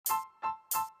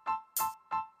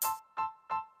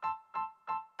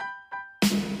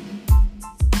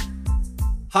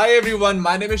Hi everyone,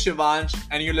 my name is Shivansh,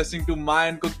 and you're listening to my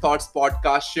Uncooked Thoughts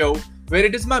podcast show, where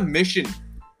it is my mission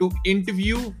to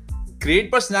interview great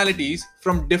personalities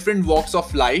from different walks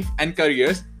of life and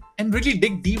careers and really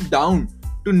dig deep down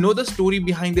to know the story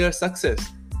behind their success.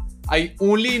 I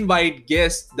only invite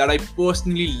guests that I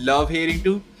personally love hearing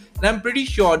to, and I'm pretty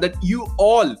sure that you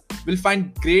all will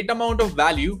find great amount of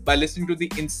value by listening to the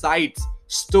insights,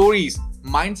 stories,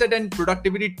 mindset and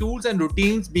productivity tools and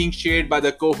routines being shared by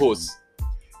the co-hosts.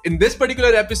 In this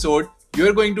particular episode,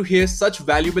 you're going to hear such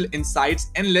valuable insights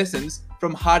and lessons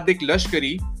from Hardik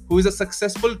Lashkari, who is a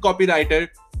successful copywriter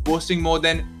posting more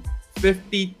than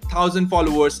 50,000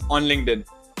 followers on LinkedIn.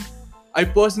 I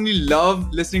personally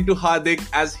love listening to Hardik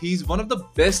as he's one of the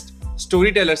best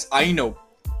storytellers I know,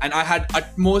 and I had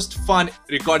utmost fun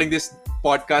recording this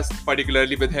podcast,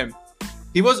 particularly with him.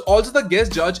 He was also the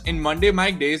guest judge in Monday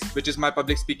Mic Days, which is my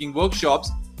public speaking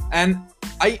workshops, and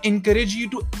I encourage you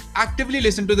to actively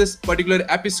listen to this particular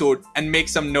episode and make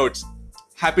some notes.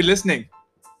 Happy listening.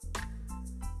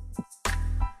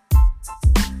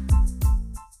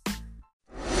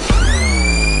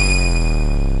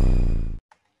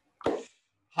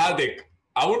 Hardik,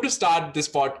 I want to start this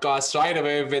podcast right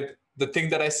away with the thing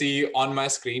that I see on my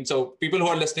screen. So people who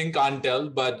are listening can't tell,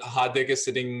 but Hardik is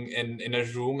sitting in a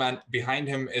room and behind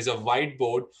him is a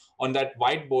whiteboard. On that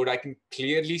whiteboard, I can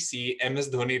clearly see MS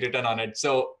Dhoni written on it.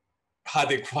 So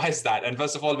Hardik, why is that? And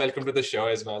first of all, welcome to the show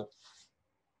as well.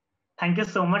 Thank you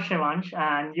so much, Shivansh.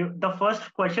 And the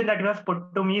first question that you have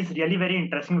put to me is really very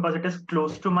interesting because it is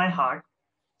close to my heart.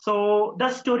 So the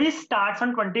story starts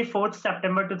on 24th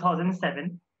September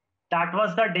 2007. That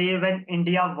was the day when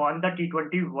India won the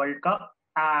T20 World Cup,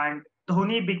 and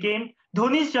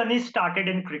Dhoni's journey started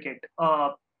in cricket.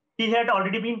 He had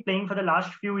already been playing for the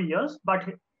last few years, but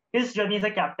his journey as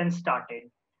a captain started.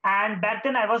 And back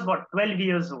then I was 12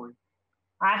 years old.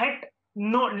 I had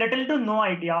little to no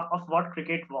idea of what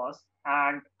cricket was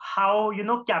and how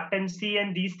captaincy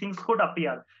and these things could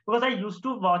appear, because I used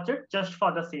to watch it just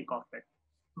for the sake of it.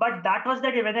 But that was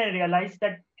the day when I realized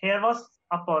that here was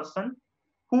a person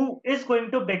who is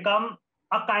going to become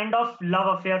a kind of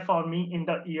love affair for me in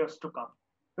the years to come,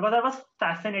 because I was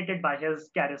fascinated by his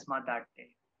charisma that day.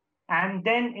 And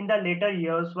then in the later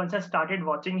years, once I started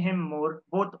watching him more,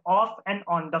 both off and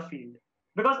on the field,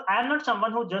 because I'm not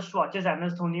someone who just watches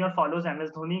MS Dhoni or follows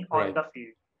MS Dhoni on the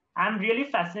field. I'm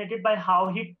really fascinated by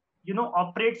how he,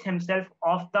 operates himself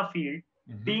off the field,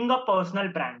 being a personal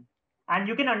brand. And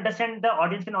you can understand, the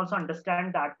audience can also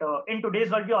understand that in today's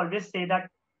world, we always say that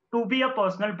to be a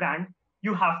personal brand,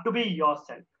 you have to be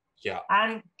yourself. Yeah.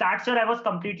 And that's where I was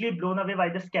completely blown away by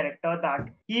this character, that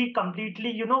he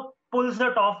completely, pulls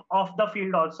it off the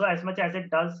field also, as much as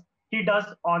he does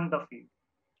on the field.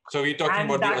 So we're talking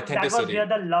about the authenticity. That was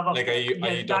where the love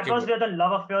affair, was where the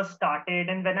love affair started.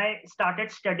 And when I started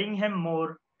studying him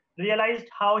more, realized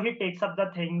how he takes up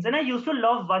the things. And I used to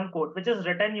love one quote, which is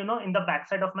written, in the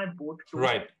backside of my boot too.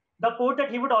 Right. The quote that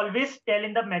he would always tell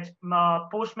in the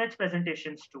post-match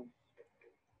presentations too,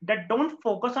 that don't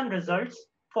focus on results,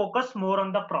 focus more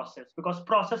on the process, because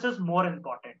process is more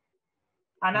important.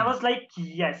 And I was like,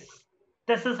 yes,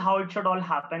 this is how it should all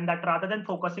happen, that rather than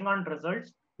focusing on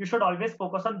results, you should always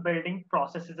focus on building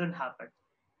processes and habits.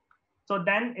 So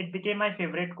then it became my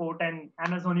favorite quote, and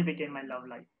MS Dhoni became my love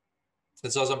life.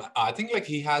 That's awesome. I think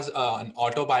he has an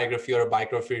autobiography or a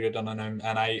biography written on him,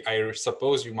 and I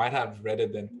suppose you might have read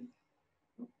it then.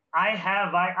 I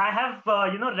have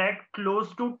read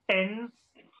close to 10,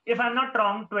 if I'm not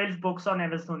wrong, 12 books on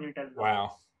MS Dhoni till now.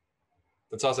 Wow.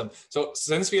 That's awesome. So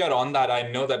since we are on that,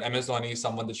 I know that MS Dhoni is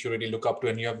someone that you really look up to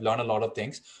and you have learned a lot of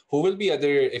things. Who will be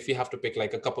if you have to pick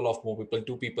like a couple of more people,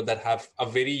 two people that have a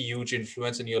very huge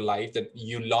influence in your life that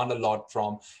you learn a lot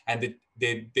from, and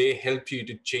they help you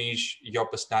to change your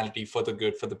personality for the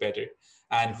good, for the better?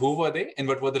 And who were they, and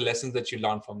what were the lessons that you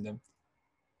learned from them?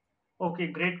 Okay,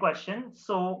 great question.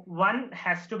 So one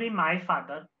has to be my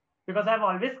father, because I've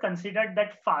always considered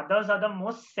that fathers are the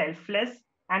most selfless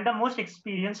and the most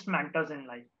experienced mentors in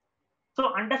life.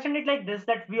 So understand it like this,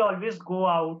 that we always go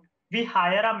out, we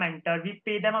hire a mentor, we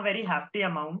pay them a very hefty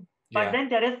amount, but then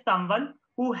there is someone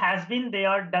who has been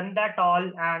there, done that all,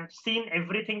 and seen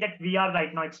everything that we are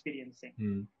right now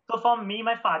experiencing. So for me,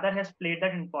 my father has played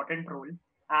that important role.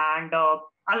 And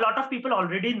a lot of people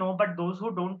already know, but those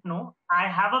who don't know, I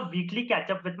have a weekly catch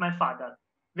up with my father,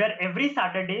 where every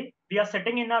Saturday we are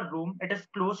sitting in a room. It is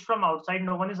closed from outside.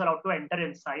 No one is allowed to enter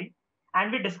inside.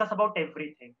 And we discuss about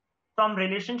everything, from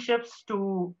relationships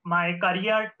to my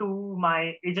career, to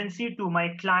my agency, to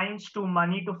my clients, to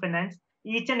money, to finance,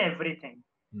 each and everything.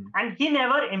 And he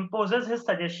never imposes his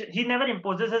suggestion. He never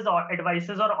imposes his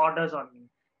advices or orders on me.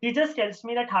 He just tells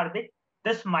me that, Hardik,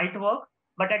 this might work,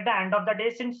 but at the end of the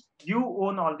day, since you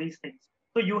own all these things,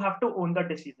 so you have to own the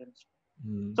decisions.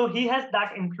 Mm. So he has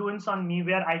that influence on me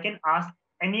where I can ask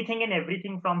anything and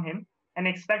everything from him and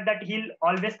expect that he'll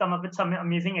always come up with some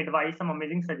amazing advice, some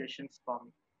amazing suggestions for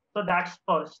me. So that's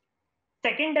first.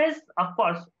 Second is, of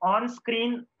course, on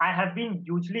screen, I have been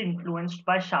hugely influenced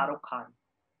by Shah Rukh Khan.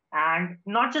 And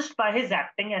not just by his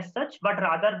acting as such, but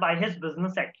rather by his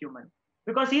business acumen.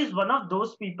 Because he's one of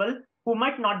those people who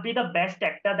might not be the best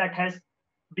actor that has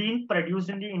been produced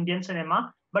in the Indian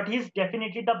cinema, but he's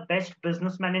definitely the best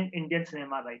businessman in Indian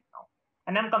cinema right now.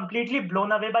 And I'm completely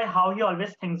blown away by how he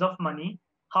always thinks of money,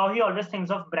 how he always thinks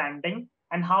of branding,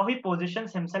 and how he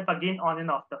positions himself again on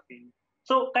and off the field.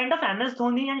 So, kind of MS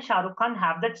Dhoni and Shah Rukh Khan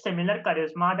have that similar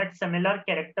charisma, that similar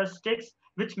characteristics,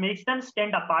 which makes them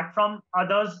stand apart from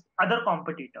other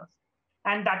competitors.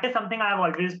 And that is something I have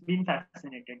always been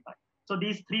fascinated by. So,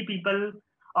 these three people,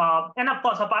 and of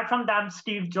course, apart from them,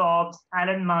 Steve Jobs,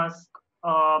 Elon Musk,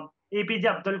 APJ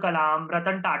Abdul Kalam,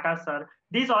 Ratan Tata sir,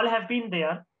 these all have been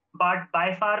there. But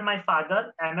by far, my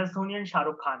father, MS Dhoni, and Shah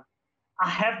Rukh Khan,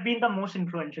 have been the most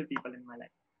influential people in my life.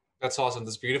 That's awesome.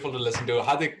 That's beautiful to listen to.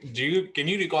 Hardik, can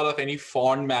you recall of any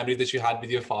fond memory that you had with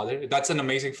your father? That's an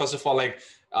amazing. First of all,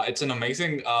 it's an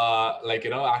amazing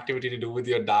activity to do with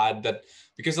your dad. That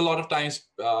because a lot of times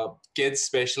kids,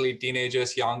 especially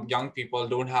teenagers, young people,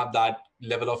 don't have that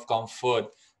level of comfort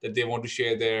that they want to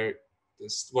share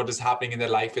what is happening in their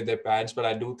life with their parents. But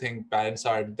I do think parents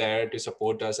are there to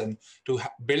support us and to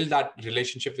build that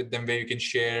relationship with them where you can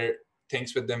share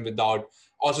things with them without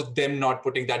also them not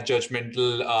putting that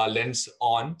judgmental lens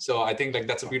on. So I think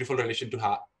that's a beautiful relation to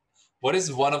have. What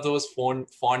is one of those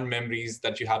fond memories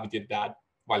that you have with your dad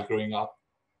while growing up?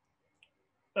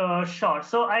 Sure.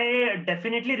 So I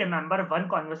definitely remember one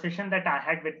conversation that I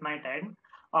had with my dad.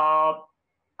 Uh,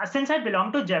 since I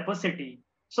belong to Jaipur city,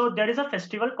 so there is a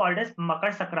festival called as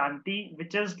Makar Sankranti,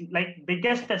 which is like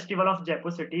biggest festival of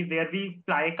Jaipur city where we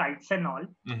fly kites and all.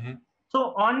 Mm-hmm.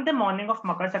 So on the morning of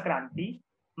Makar Sankranti,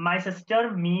 my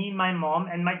sister, me, my mom,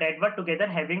 and my dad were together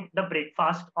having the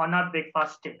breakfast on our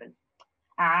breakfast table.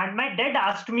 And my dad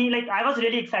asked me, like, I was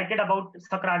really excited about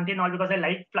Sankranti and all because I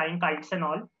like flying kites and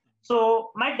all.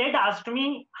 So my dad asked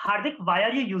me, Hardik, why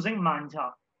are you using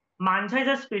manja? Manja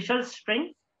is a special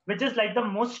string, which is like the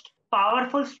most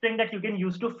powerful string that you can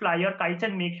use to fly your kites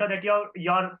and make sure that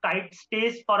your kite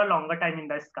stays for a longer time in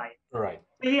the sky. Right.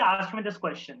 So he asked me this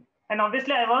question. And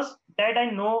obviously, Dad,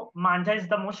 I know manja is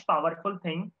the most powerful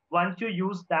thing. Once you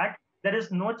use that, there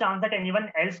is no chance that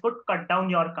anyone else could cut down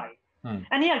your kite.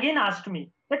 And he again asked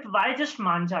me that why just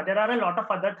manja? There are a lot of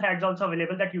other threads also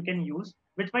available that you can use,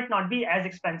 which might not be as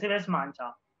expensive as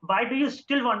manja. Why do you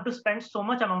still want to spend so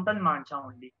much amount on manja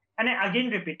only? And I again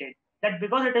repeated that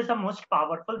because it is the most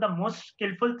powerful, the most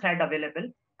skillful thread available,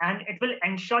 and it will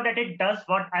ensure that it does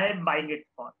what I am buying it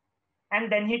for.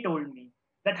 And then he told me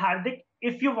that, Hardik,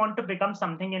 if you want to become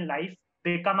something in life,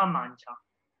 become a manja,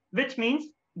 which means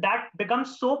that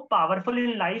becomes so powerful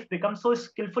in life, becomes so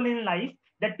skillful in life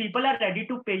that people are ready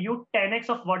to pay you 10x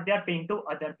of what they are paying to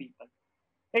other people.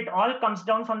 It all comes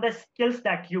down from the skills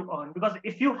that you earn. Because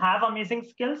if you have amazing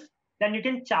skills, then you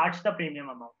can charge the premium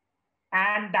amount.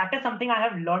 And that is something I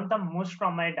have learned the most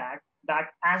from my dad, that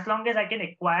as long as I can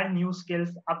acquire new skills,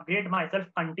 upgrade myself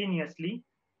continuously,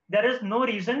 there is no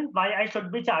reason why I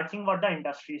should be charging what the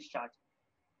industry is charging.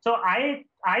 So I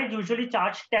usually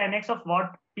charge 10x of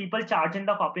what people charge in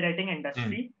the copywriting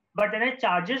industry, but then I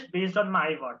charge it based on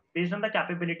my work, based on the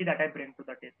capability that I bring to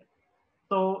the table.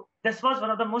 So this was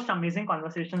one of the most amazing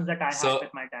conversations that I had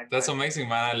with my dad. That's amazing,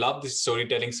 man. I love the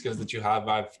storytelling skills that you have.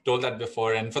 I've told that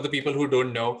before. And for the people who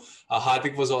don't know,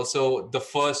 Hardik was also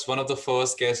one of the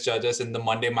first guest judges in the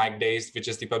Monday Mic Days, which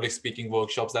is the public speaking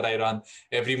workshops that I run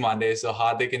every Monday. So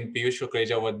Hardik and Piyush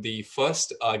Kukreja were the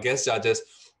first guest judges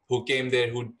who came there,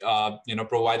 who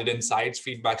provided insights,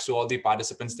 feedbacks to all the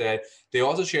participants there. They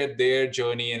also shared their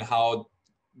journey and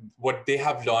what they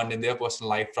have learned in their personal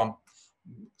life from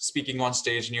speaking on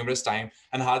stage numerous times.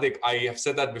 And Hardik, I have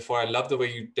said that before. I love the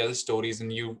way you tell stories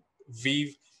and you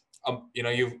weave,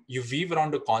 you weave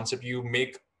around a concept. You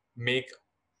make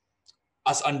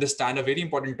us understand a very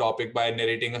important topic by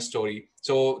narrating a story.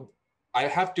 So I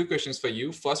have two questions for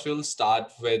you. First, we'll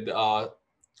start with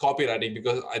copywriting,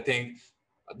 because I think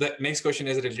the next question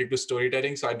is related to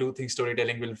storytelling. So I do think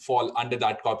storytelling will fall under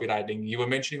that copywriting. You were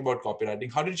mentioning about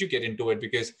copywriting. How did you get into it?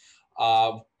 Because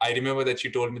I remember that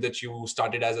you told me that you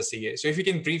started as a CA. So if you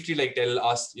can briefly tell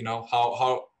us,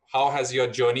 how has your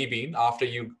journey been after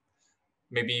you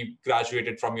maybe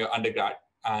graduated from your undergrad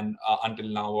and until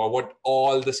now, or what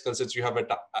all the skill sets you have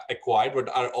acquired, what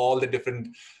are all the different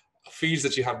fields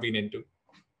that you have been into?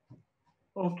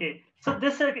 Okay, so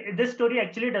this story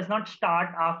actually does not start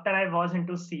after I was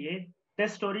into CA.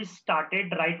 This story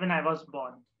started right when I was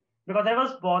born, because I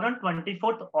was born on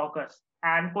 24th August,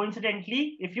 and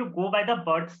coincidentally, if you go by the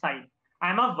birth sign,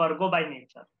 I'm a Virgo by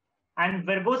nature, and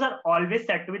Virgos are always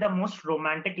said to be the most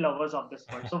romantic lovers of this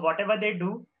world. So whatever they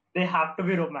do, they have to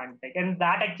be romantic, and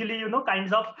that actually,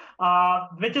 kinds of,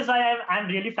 which is why I'm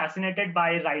really fascinated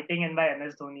by writing and by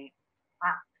MS Dhoni.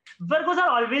 Uh, Virgos are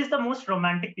always the most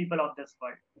romantic people of this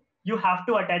world. You have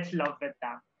to attach love with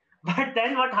them. But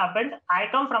then what happened? I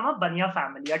come from a Banya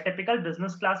family, a typical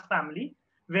business class family,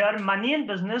 where money and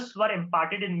business were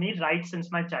imparted in me right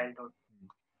since my childhood.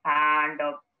 And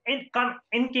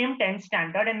in came 10th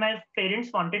standard, and my parents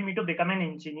wanted me to become an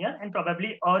engineer and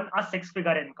probably earn a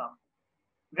six-figure income.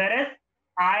 Whereas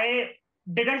I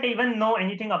didn't even know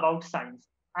anything about science.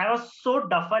 I was so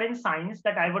duffer in science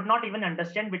that I would not even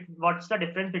understand what's the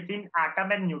difference between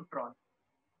atom and neutron.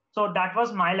 So that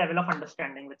was my level of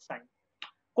understanding with science.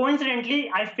 Coincidentally,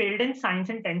 I failed in science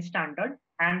in 10th standard,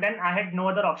 and then I had no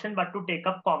other option but to take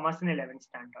up commerce in 11th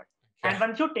standard. And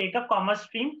once you take up commerce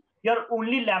stream, you're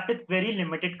only left with very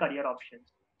limited career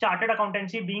options, chartered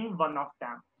accountancy being one of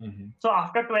them. Mm-hmm. So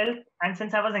after 12th, and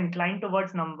since I was inclined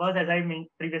towards numbers, as I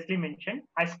previously mentioned,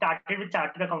 I started with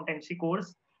chartered accountancy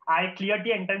course. I cleared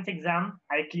the entrance exam,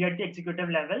 I cleared the executive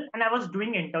level, and I was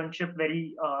doing internship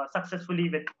very successfully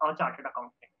with a chartered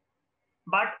accountant.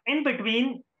 But in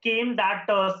between came that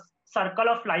circle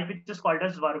of life which is called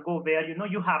as Virgo, where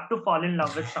you have to fall in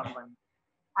love with someone.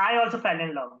 I also fell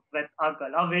in love with a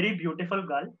girl, a very beautiful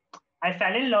girl. I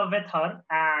fell in love with her,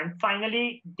 and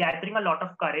finally, gathering a lot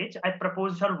of courage, I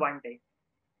proposed her one day.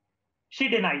 She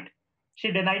denied.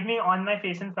 She denied me on my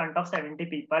face in front of 70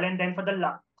 people. And then for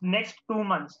the next 2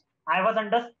 months, I was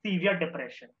under severe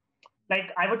depression. Like,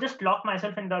 I would just lock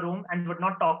myself in the room and would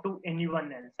not talk to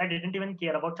anyone else. I didn't even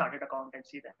care about chartered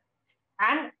accountancy then.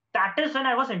 And that is when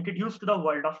I was introduced to the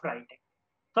world of writing.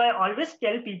 So I always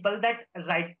tell people that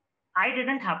I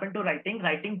didn't happen to writing.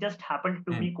 Writing just happened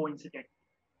to me coincidentally.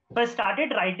 So I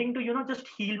started writing to, just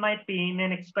heal my pain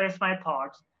and express my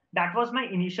thoughts. That was my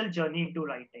initial journey into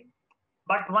writing.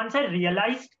 But once I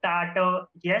realized that,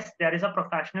 yes, there is a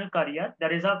professional career,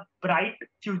 there is a bright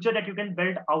future that you can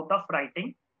build out of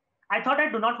writing, I thought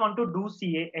I do not want to do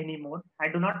CA anymore. I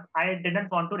didn't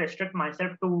want to restrict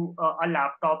myself to a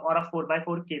laptop or a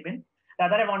 4x4 cabin.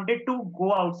 Rather, I wanted to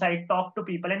go outside, talk to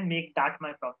people, and make that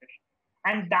my profession.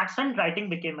 And that's when writing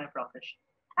became my profession.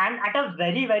 And at a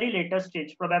very, very later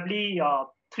stage, probably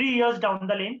 3 years down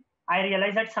the lane, I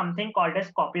realized that something called as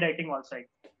copywriting also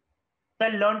exists. So I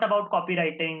learned about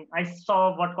copywriting. I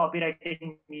saw what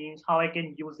copywriting means, how I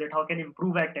can use it, how I can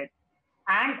improve at it.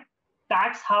 And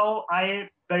that's how I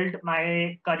built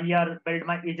my career, built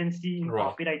my agency in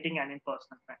copywriting and in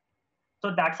personal brand.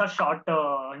 So that's a short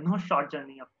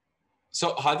journey.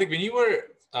 So Hardik, when you were,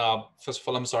 first of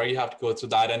all, I'm sorry you have to go through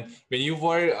that. And when you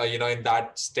were, in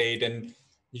that state and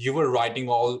you were writing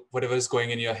all whatever is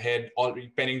going in your head, all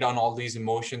penning down all these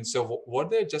emotions. So were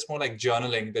they just more like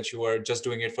journaling that you were just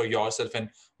doing it for yourself? And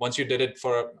once you did it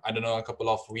for, I don't know, a couple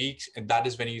of weeks, and that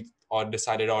is when you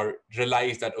decided or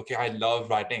realized that, okay, I love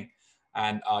writing.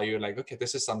 And you're like, okay,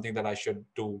 this is something that I should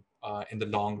do in the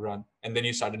long run. And then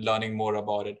you started learning more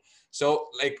about it. So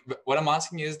like what I'm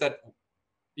asking is that,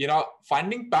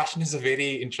 finding passion is a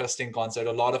very interesting concept.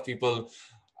 A lot of people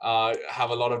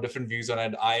have a lot of different views on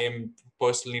it. I am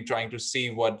personally trying to see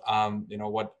what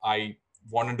I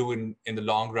want to do in the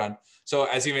long run. So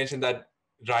as you mentioned that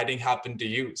writing happened to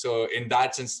you. So in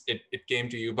that sense, it came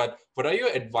to you. But what are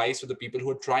your advice for the people who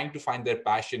are trying to find their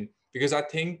passion? Because I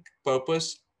think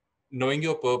knowing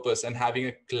your purpose and having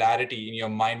a clarity in your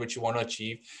mind, what you want to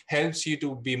achieve, helps you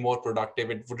to be more productive.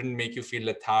 It wouldn't make you feel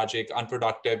lethargic,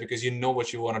 unproductive, because you know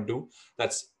what you want to do.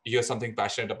 You're something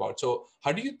passionate about. So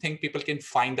how do you think people can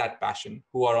find that passion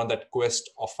who are on that quest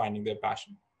of finding their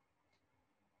passion?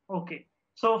 Okay.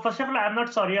 So first of all, I'm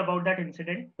not sorry about that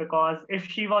incident, because if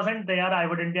she wasn't there, I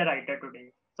wouldn't be a writer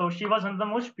today. So she was one of the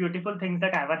most beautiful things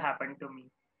that ever happened to me.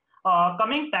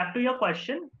 Coming back to your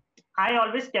question, I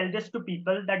always tell this to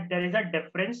people that there is a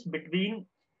difference between,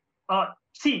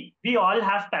 we all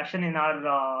have passion in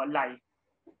our life.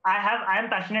 I am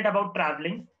passionate about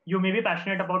traveling. You may be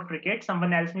passionate about cricket.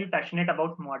 Someone else may be passionate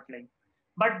about modeling.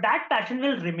 But that passion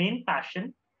will remain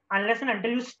passion unless and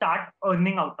until you start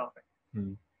earning out of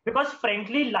it. Because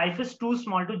frankly, life is too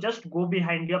small to just go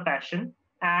behind your passion.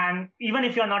 And even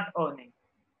if you're not earning.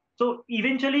 So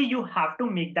eventually you have to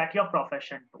make that your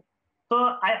profession too. So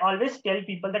I always tell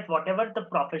people that whatever the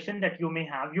profession that you may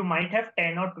have, you might have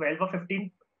 10 or 12 or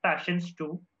 15 passions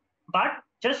too. but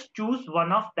just choose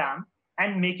one of them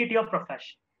and make it your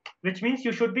profession, which means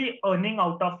you should be earning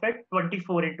out of it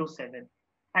 24 into 7.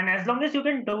 And as long as you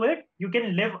can do it, you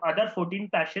can live other 14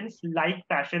 passions,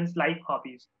 like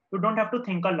hobbies. You don't have to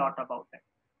think a lot about it.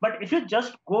 But if you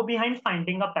just go behind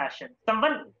finding a passion,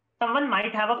 someone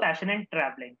might have a passion in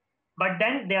traveling, but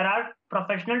then there are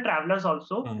professional travelers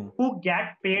also who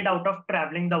get paid out of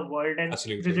traveling the world and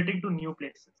visiting to new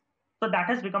places. So that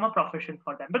has become a profession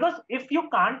for them. Because if you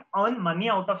can't earn money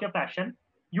out of your passion,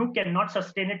 you cannot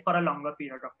sustain it for a longer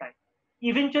period of time.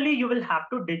 Eventually, you will have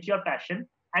to ditch your passion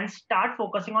and start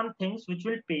focusing on things which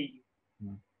will pay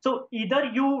you. So either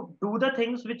you do the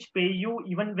things which pay you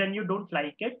even when you don't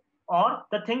like it, or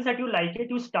the things that you like it,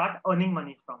 you start earning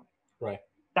money from it. Right.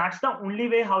 That's the only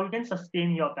way how you can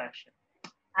sustain your passion.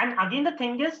 And again, the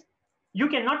thing is, you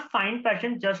cannot find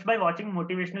passion just by watching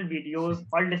motivational videos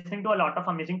or listening to a lot of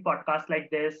amazing podcasts like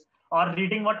this or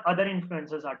reading what other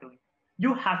influencers are doing.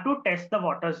 You have to test the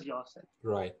waters yourself.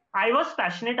 Right. I was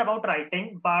passionate about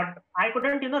writing, but I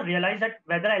couldn't, realize that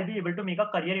whether I'll be able to make a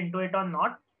career into it or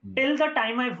not till the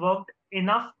time I worked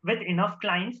enough with enough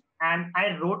clients and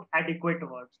I wrote adequate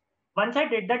words. Once I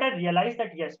did that, I realized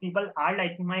that yes, people are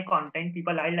liking my content,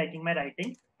 people are liking my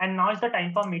writing, and now is the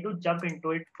time for me to jump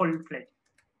into it full fledged.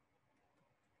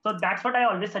 So that's what I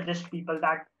always suggest people,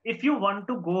 that if you want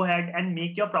to go ahead and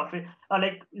make your profit,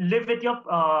 like live with your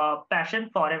passion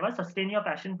forever, sustain your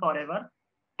passion forever,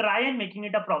 try and making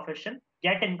it a profession,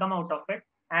 get income out of it,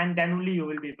 and then only you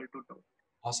will be able to do it.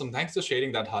 Awesome. Thanks for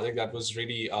sharing that, Hardik. That was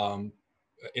really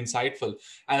insightful.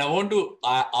 And I want to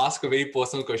ask a very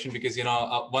personal question because,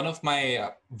 one of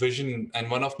my vision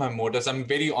and one of my motives, I'm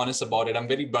very honest about it. I'm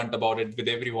very blunt about it with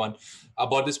everyone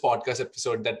about this podcast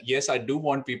episode, that yes, I do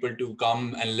want people to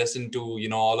come and listen to,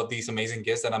 all of these amazing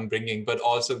guests that I'm bringing, but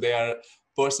also there are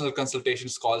personal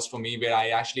consultations calls for me where I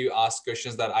actually ask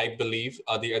questions that I believe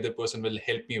the other person will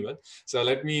help me with. So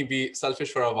let me be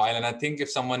selfish for a while. And I think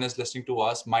if someone is listening to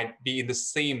us might be in the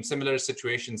similar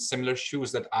situations, similar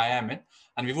shoes that I am in,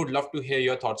 and we would love to hear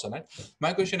your thoughts on it.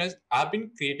 My question is, I've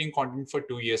been creating content for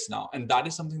 2 years now, and that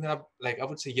is something that I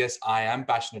would say, yes, I am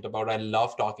passionate about. I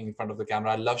love talking in front of the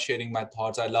camera. I love sharing my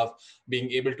thoughts. I love being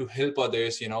able to help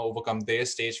others, overcome their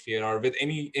stage fear, or with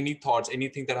any thoughts,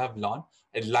 anything that I've learned.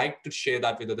 I'd like to share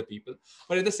that with other people.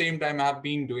 But at the same time, I've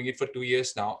been doing it for 2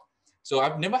 years now. So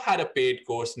I've never had a paid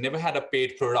course, never had a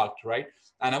paid product, right?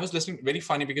 And I was listening, very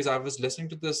funny, because I was listening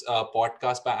to this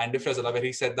podcast by Andy Frisella where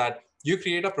he said that you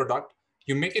create a product,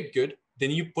 you make it good,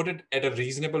 then you put it at a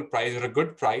reasonable price or a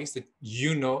good price that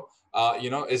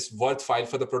is worthwhile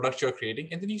for the product you're creating,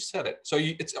 and then you sell it. So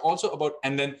it's also about,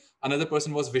 and then another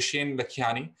person was Vishen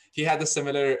Lakhiani. He had a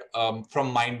similar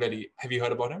from Mindvalley. Have you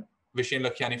heard about him? Vishen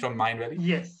Lakhiani from Mindvalley.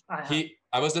 Yes, I have.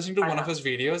 I was listening to one of his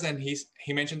videos, and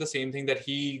he mentioned the same thing, that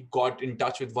he got in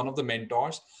touch with one of the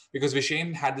mentors because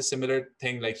Vishen had the similar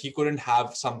thing. Like he couldn't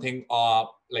have something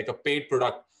like a paid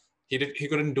product. He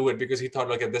couldn't do it because he thought,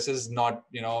 okay, this is not,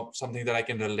 something that I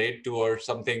can relate to or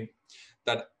something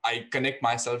that I connect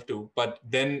myself to. But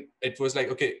then it was like,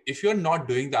 okay, if you're not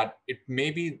doing that, it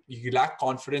may be you lack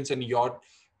confidence in your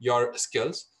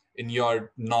skills, in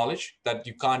your knowledge, that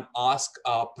you can't ask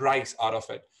a price out of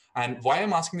it. And why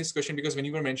I'm asking this question, because when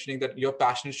you were mentioning that your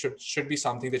passion should be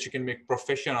something that you can make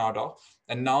profession out of,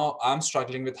 and now I'm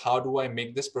struggling with how do I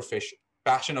make this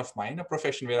passion of mine a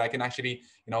profession where I can actually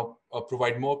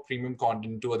provide more premium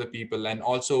content to other people, and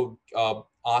also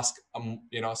ask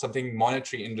something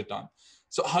monetary in return.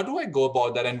 So how do I go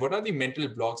about that, and what are the mental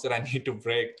blocks that I need to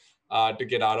break to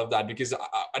get out of that? Because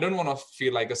I don't want to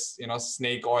feel like a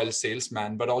snake oil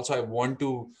salesman, but also I want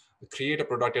to create a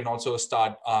product and also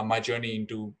start my journey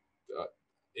into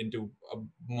a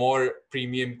more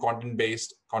premium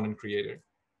content-based content creator.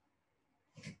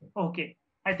 Okay,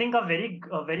 I think a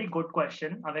very good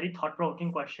question, a very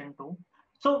thought-provoking question too.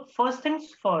 So first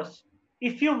things first,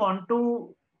 if you want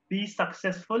to be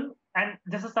successful, and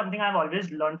this is something I've always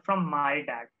learned from my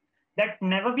dad, that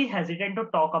never be hesitant to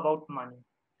talk about money.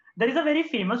 There is a very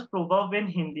famous proverb in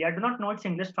Hindi. I do not know its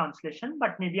English translation,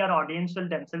 but maybe our audience will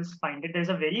themselves find it. There's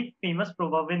a very famous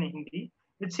proverb in Hindi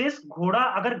which says, "घोड़ा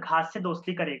अगर घास से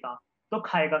दोस्ती करेगा, तो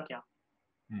खाएगा क्या?"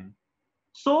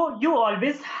 So you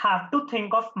always have to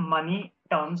think of money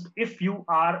terms if you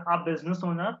are a business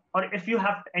owner or if you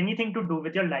have anything to do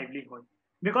with your livelihood.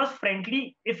 Because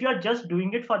frankly, if you're just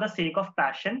doing it for the sake of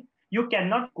passion, you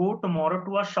cannot go tomorrow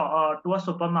to a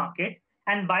supermarket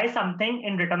and buy something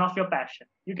in return of your passion.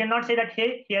 You cannot say that,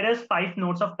 hey, here is 5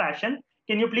 notes of passion.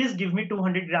 Can you please give me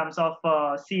 200 grams of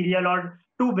cereal or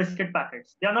 2 biscuit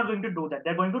packets? They are not going to do that.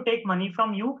 They're going to take money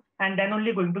from you and then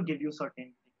only going to give you certain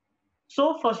things.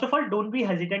 So first of all, don't be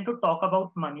hesitant to talk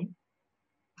about money.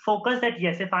 focus that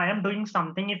yes, if I am doing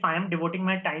something, if I am devoting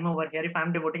my time over here, if I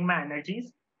am devoting my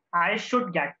energies, I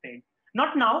should get paid.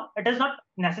 Not now. It is not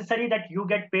necessary that you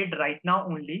get paid right now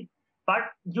only, but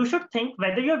you should think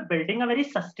whether you're building a very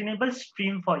sustainable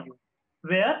stream for you,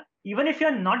 where even if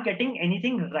you're not getting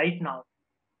anything right now,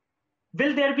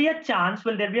 will there be a chance,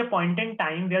 will there be a point in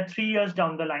time where 3 years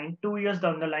down the line, 2 years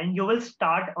down the line, you will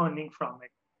start earning from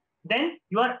it? Then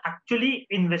you are actually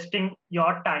investing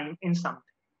your time in something.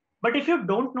 But if you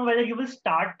don't know whether you will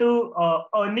start to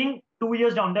earning 2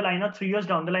 years down the line or 3 years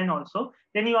down the line also,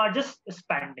 then you are just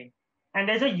spending. And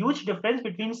there's a huge difference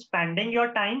between spending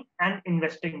your time and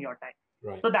investing your time.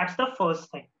 Right. So that's the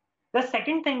first thing. The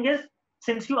second thing is,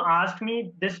 since you asked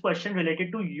me this question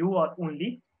related to you or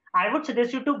only, I would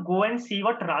suggest you to go and see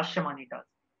what Raj Shamani does.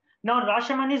 Now, Raj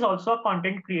Shamani is also a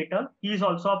content creator. He is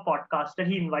also a podcaster.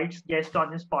 He invites guests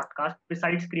on his podcast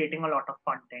besides creating a lot of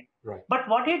content. Right. But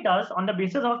what he does on the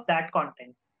basis of that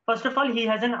content, first of all, he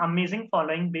has an amazing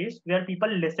following base where people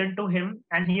listen to him,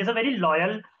 and he has a very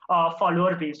loyal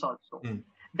follower base also.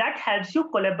 That helps you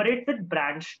collaborate with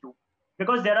brands too,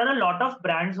 because there are a lot of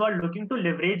brands who are looking to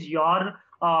leverage your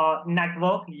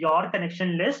network, your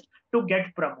connection list to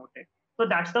get promoted. So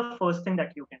that's the first thing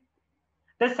that you can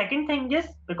do. The second thing is,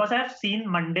 because I have seen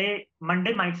Monday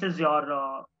Mics is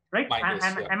your right.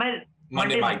 Am I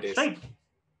Monday Mic Days, right?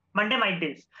 Monday Mic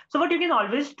Days. So what you can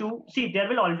always do, see, there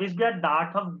will always be a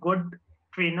dart of good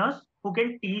trainers who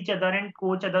can teach other and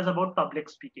coach others about public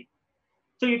speaking.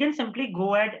 So you can simply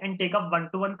go ahead and take up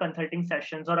one-to-one consulting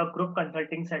sessions or a group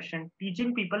consulting session,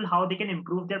 teaching people how they can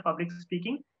improve their public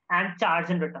speaking and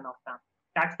charge in return of them.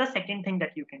 That's the second thing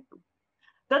that you can do.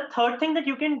 The third thing that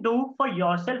you can do for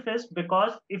yourself is,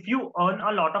 because if you earn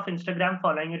a lot of Instagram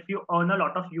following, if you earn a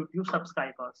lot of YouTube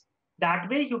subscribers, that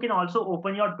way you can also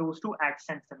open your doors to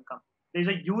AdSense income. There's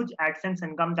a huge AdSense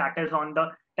income that is on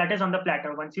the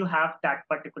platter once you have that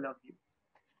particular view.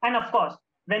 And of course,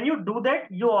 when you do that,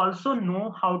 you also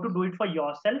know how to do it for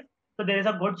yourself. So there is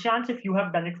a good chance if you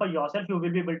have done it for yourself, you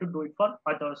will be able to do it for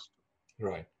others too.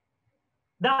 Right.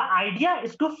 The idea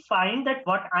is to find that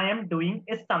what I am doing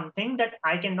is something that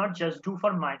I cannot just do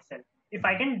for myself. If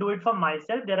I can do it for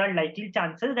myself, there are likely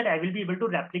chances that I will be able to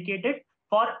replicate it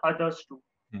for others too.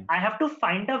 I have to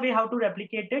find a way how to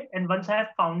replicate it. And once I have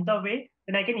found the way,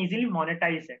 then I can easily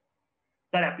monetize it,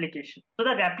 the replication. So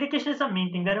the replication is the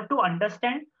main thing. I have to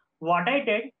understand what I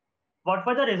did, what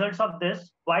were the results of this,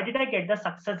 why did I get the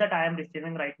success that I am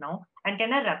receiving right now, and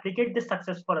can I replicate this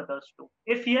success for others too?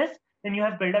 If yes, then you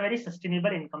have built a very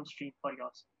sustainable income stream for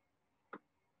yourself.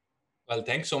 Well,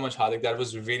 thanks so much, Hardik. That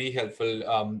was really helpful.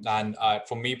 And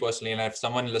for me personally, and if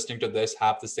someone listening to this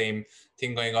have the same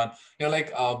thing going on,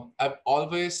 I've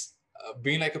always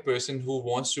been like a person who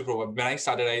wants to provide. When I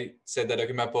started, I said that,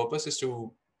 okay, my purpose is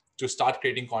to start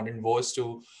creating content was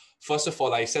to, first of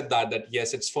all, I said that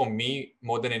yes, it's for me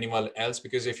more than anyone else,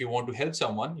 because if you want to help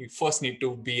someone, you first need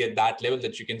to be at that level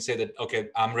that you can say that, okay,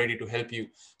 I'm ready to help you.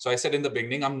 So I said in the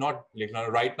beginning, I'm not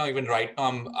right now,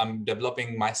 I'm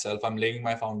developing myself, I'm laying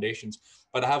my foundations,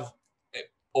 but I have,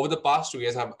 over the past 2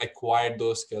 years, I've acquired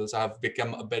those skills. I've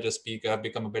become a better speaker. I've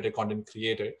become a better content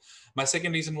creator. My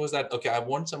second reason was that, okay, I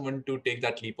want someone to take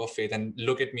that leap of faith and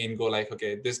look at me and go like,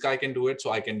 okay, this guy can do it,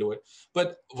 so I can do it.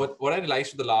 But what I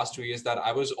realized for the last 2 years that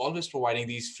I was always providing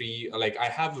these free, like I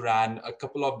have ran a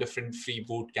couple of different free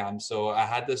boot camps. So I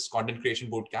had this content creation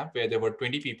boot camp where there were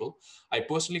 20 people. I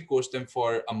personally coached them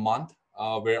for a month.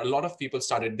 Where a lot of people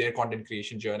started their content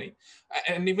creation journey.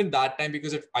 And even that time,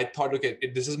 because I thought, okay,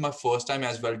 this is my first time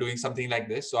as well doing something like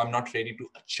this, so I'm not ready to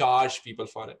charge people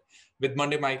for it. With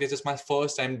Monday Mic, this is my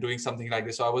first time doing something like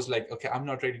this. So I was like, okay, I'm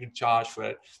not ready to charge for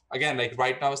it. Again, like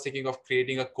right now, I was thinking of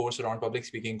creating a course around public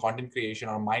speaking, content creation,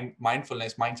 or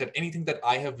mindfulness, mindset, anything that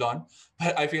I have learned.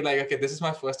 But I feel like, okay, this is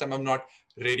my first time. I'm not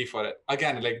ready for it.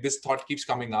 Again, like this thought keeps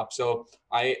coming up. So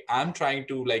I am trying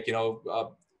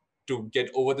to to get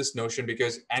over this notion,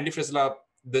 because Andy Frisella,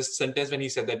 this sentence when he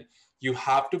said that you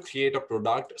have to create a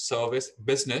product, service,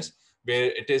 business where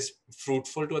it is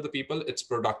fruitful to other people, it's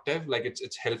productive, like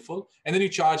it's helpful, and then you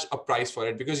charge a price for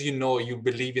it because you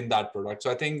believe in that product.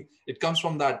 So I think it comes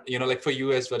from that, like for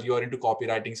you as well, you are into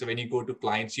copywriting. So when you go to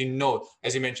clients,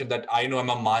 as you mentioned that I know I'm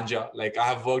a manja, like I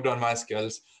have worked on my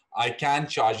skills, I can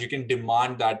charge, you can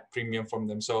demand that premium from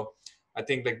them. So I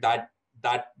think like that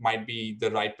might be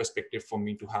the right perspective for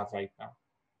me to have right now.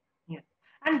 Yeah.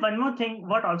 And one more thing,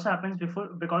 what also happens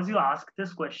because you ask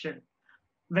this question,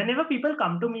 whenever people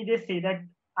come to me, they say that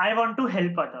I want to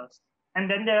help others. And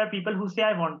then there are people who say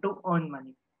I want to earn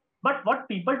money. But what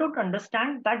people don't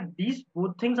understand, that these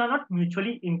both things are not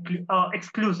mutually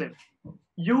exclusive.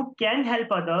 You can help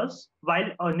others while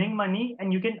earning money,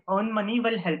 and you can earn money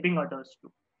while helping others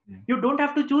too. Mm. You don't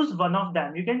have to choose one of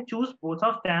them. You can choose both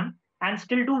of them and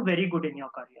still do very good in your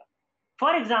career.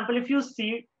 For example, if you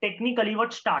see technically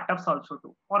what startups also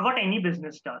do or what any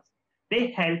business does,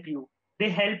 they help you. They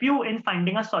help you in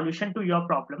finding a solution to your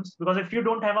problems, because if you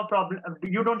don't have a problem,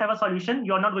 you don't have a solution,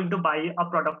 you're not going to buy a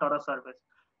product or a service.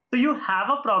 So you have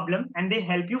a problem and they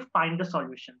help you find the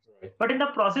solutions. Right. But in the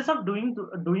process of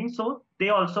doing so, they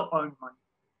also earn money.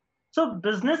 So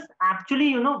business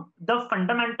actually, the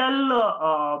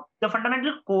fundamental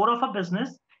core of a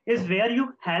business is where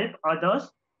you help others,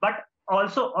 but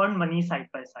also earn money side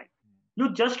by side.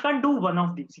 You just can't do one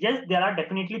of these. Yes, there are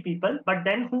definitely people, but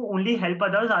then who only help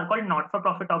others are called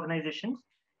not-for-profit organizations,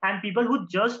 and people who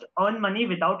just earn money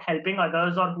without helping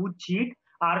others or who cheat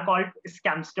are called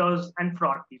scamsters and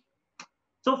fraud people.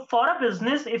 So for a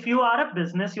business, if you are a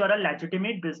business, you are a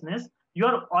legitimate business, you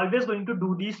are always going to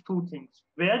do these two things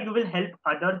where you will help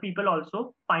other people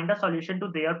also find a solution to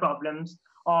their problems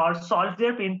or solve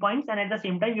their pain points. And at the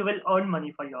same time, you will earn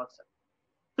money for yourself.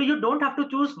 So you don't have to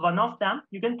choose one of them.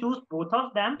 You can choose both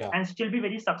of them and still be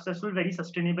very successful, very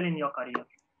sustainable in your career.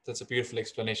 That's a beautiful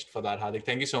explanation for that, Hardik.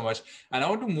 Thank you so much. And I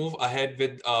want to move ahead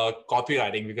with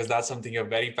copywriting, because that's something you're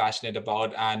very passionate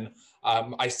about. And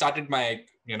I started my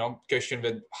question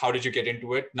with how did you get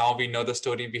into it? Now we know the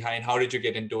story behind how did you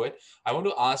get into it. I want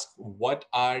to ask, what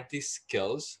are the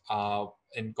skills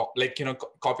in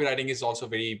copywriting is also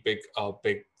very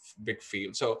big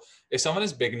field. So if someone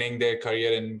is beginning their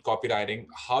career in copywriting,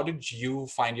 how did you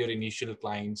find your initial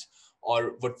clients,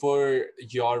 or what were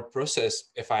your process?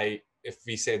 If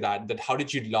we say that how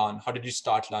did you learn? How did you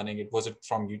start learning it? Was it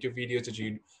from YouTube videos? Did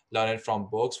you learn it from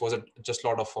books? Was it just a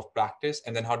lot of practice?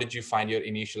 And then how did you find your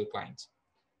initial clients?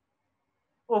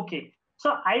 Okay.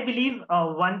 So I believe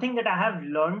one thing that I have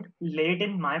learned late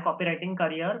in my copywriting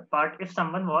career, but if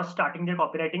someone was starting their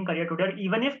copywriting career today, or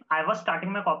even if I was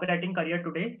starting my copywriting career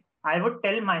today, I would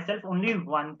tell myself only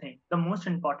one thing, the most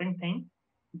important thing,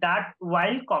 that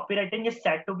while copywriting is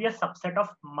said to be a subset of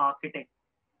marketing,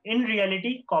 in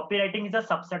reality, copywriting is a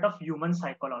subset of human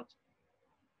psychology.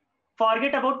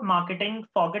 Forget about marketing,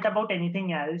 forget about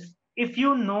anything else. If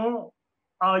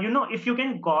if you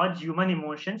can gauge human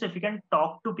emotions, if you can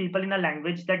talk to people in a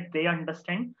language that they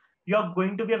understand, you are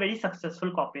going to be a very successful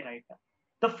copywriter.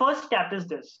 The first step is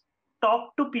this: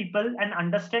 talk to people and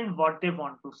understand what they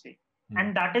want to say.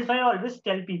 And that is why I always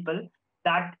tell people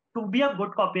that to be a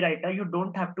good copywriter, you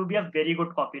don't have to be a very good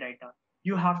copywriter.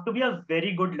 You have to be a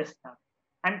very good listener.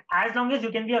 And as long as you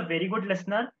can be a very good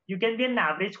listener, you can be an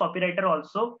average copywriter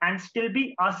also and still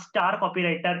be a star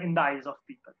copywriter in the eyes of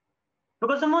people.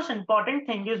 Because the most important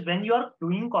thing is when you are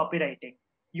doing copywriting,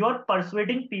 you are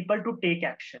persuading people to take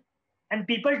action. And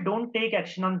people don't take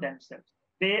action on themselves.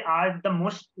 They are the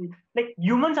most, like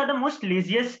humans are the most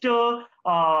laziest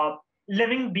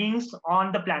living beings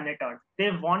on the planet Earth. They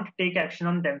won't take action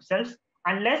on themselves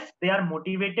unless they are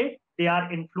motivated, they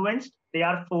are influenced, they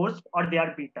are forced, or they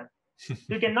are beaten.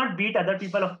 You cannot beat other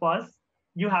people, of course.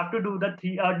 You have to do the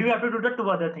three. You have to do the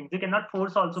two other things. You cannot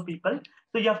force also people.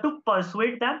 So you have to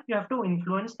persuade them. You have to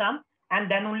influence them, and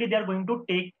then only they are going to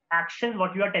take action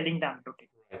what you are telling them to take.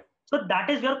 Right. So that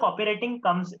is where copywriting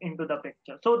comes into the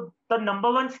picture. So the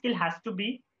number one skill has to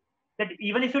be that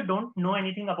even if you don't know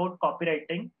anything about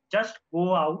copywriting, just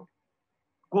go out,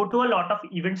 go to a lot of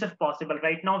events if possible.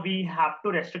 Right now, we have to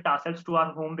restrict ourselves to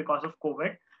our home because of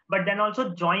COVID, but then also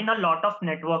join a lot of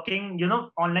networking,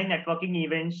 online networking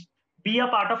events. Be a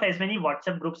part of as many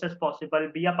WhatsApp groups as possible.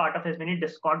 Be a part of as many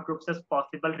Discord groups as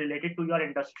possible related to your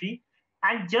industry,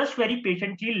 and just very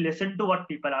patiently listen to what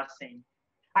people are saying.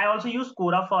 I also use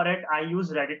Quora for it. I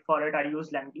use Reddit for it. I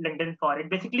use LinkedIn for it.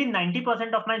 Basically,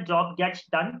 90% of my job gets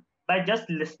done by just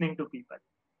listening to people.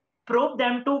 Probe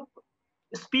them to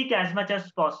speak as much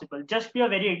as possible. Just be a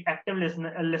very active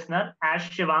listener as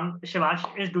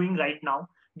Shivansh is doing right now,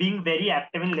 being very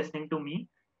active in listening to me.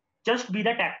 Just be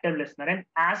that active listener. And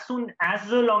as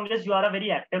long as you are a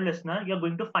very active listener, you're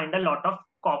going to find a lot of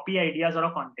copy ideas or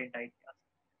a content ideas.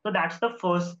 So that's the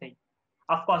first thing.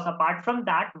 Of course, apart from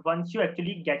that, once you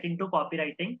actually get into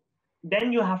copywriting,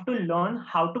 then you have to learn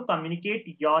how to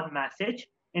communicate your message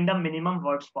in the minimum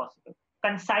words possible.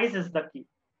 Concise is the key.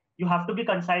 You have to be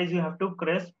concise, you have to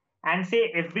crisp and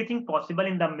say everything possible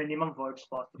in the minimum words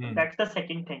possible. That's the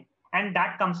second thing. And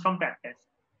that comes from practice.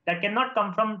 That cannot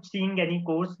come from seeing any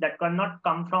course. That cannot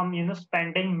come from,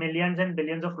 spending millions and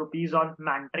billions of rupees on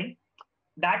mentoring.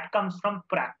 That comes from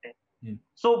practice.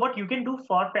 So what you can do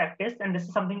for practice, and this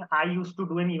is something I used to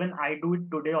do, and even I do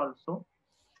it today also.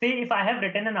 Say if I have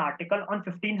written an article on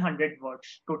 1500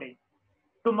 words today,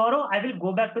 Tomorrow, I will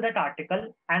go back to that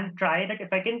article and try that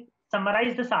if I can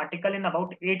summarize this article in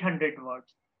about 800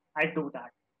 words. I do that.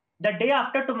 The day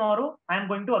after tomorrow, I'm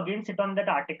going to again sit on that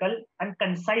article and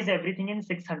concise everything in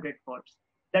 600 words.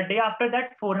 The day after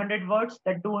that, 400 words,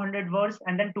 then 200 words,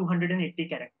 and then 280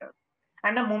 characters.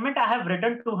 And the moment I have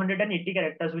written 280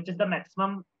 characters, which is the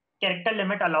maximum character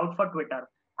limit allowed for Twitter,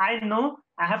 I know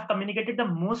I have communicated the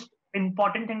most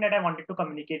important thing that I wanted to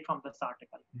communicate from this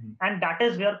article. And that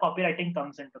is where copywriting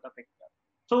comes into the picture.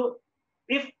 So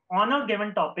if on a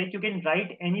given topic, you can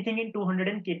write anything in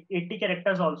 280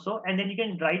 characters also, and then you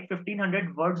can write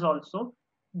 1500 words also,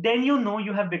 then you know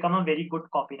you have become a very good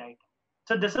copywriter.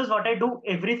 So this is what I do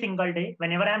every single day.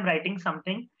 Whenever I'm writing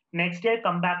something, next day I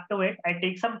come back to it, I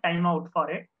take some time out for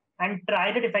it and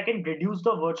try that if I can reduce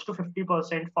the words to 50%,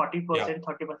 40%,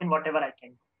 30%, whatever I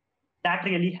can. That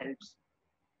really helps.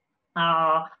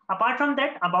 Apart from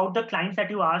that, about the clients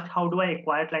that you asked, how do I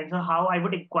acquire clients or how I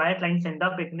would acquire clients in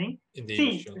the beginning?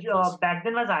 Indeed, back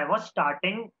then as I was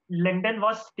starting, LinkedIn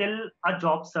was still a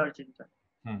job search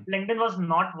engine. LinkedIn was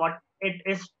not what it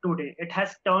is today. It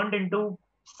has turned into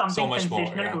something so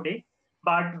sensational today,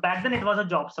 but back then it was a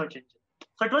job search engine.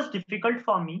 So it was difficult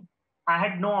for me. I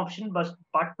had no option but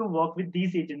to work with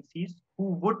these agencies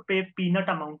who would pay peanut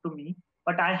amount to me,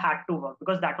 but I had to work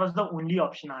because that was the only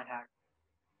option I had.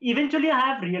 Eventually, I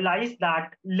have realized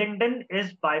that LinkedIn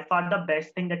is by far the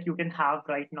best thing that you can have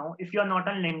right now. If you're not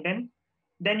on LinkedIn,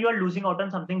 then you are losing out on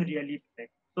something really big.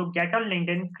 So get on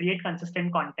LinkedIn, create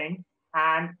consistent content,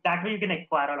 and that way you can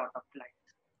acquire a lot of clients.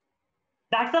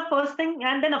 That's the first thing.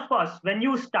 And then, of course, when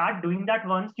you start doing that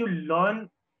once, you learned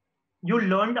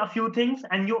a few things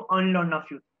and you unlearn a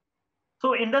few things.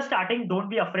 So in the starting, don't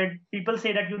be afraid. People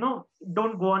say that,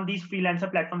 don't go on these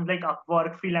freelancer platforms like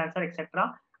Upwork, Freelancer,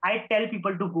 etc. I tell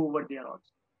people to go over there also.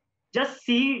 Just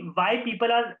see why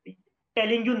people are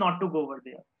telling you not to go over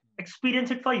there.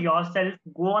 Experience it for yourself.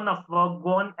 Go on Upwork, go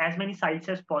on as many sites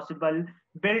as possible,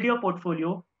 build your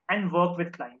portfolio and work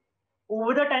with clients.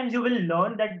 Over the times, you will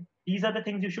learn that these are the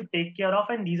things you should take care of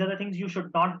and these are the things you should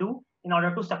not do in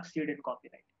order to succeed in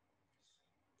copywriting.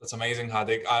 That's amazing,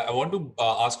 Hardik. I want to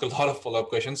ask a lot of follow-up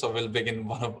questions. So we'll begin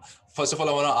first of all,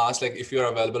 I want to ask if you're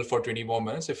available for 20 more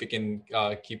minutes, if we can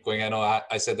keep going. I know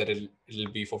I said that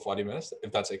it'll be for 40 minutes,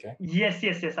 if that's okay. Yes, I'm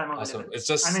available. Awesome. It's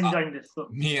just, I'm enjoying this. So.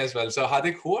 Me as well. So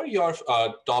Hardik, who are your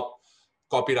top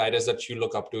copywriters that you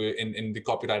look up to in the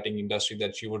copywriting industry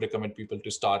that you would recommend people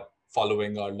to start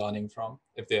following or learning from,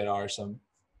 if there are some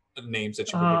names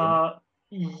that you would recommend?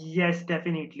 Yes,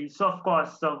 definitely. So, of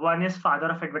course, one is father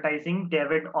of advertising,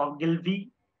 David Ogilvy.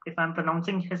 If I'm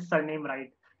pronouncing his surname right,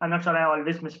 I'm not sure. I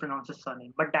always mispronounce his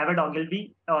surname. But David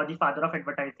Ogilvy, the father of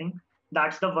advertising,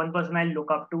 that's the one person I look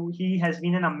up to. He has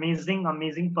been an amazing,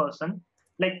 amazing person.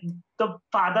 Like the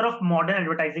father of modern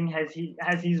advertising,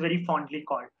 he's very fondly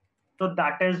called. So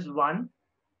that is one.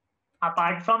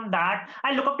 Apart from that,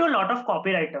 I look up to a lot of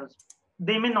copywriters.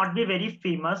 They may not be very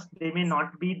famous. They may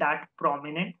not be that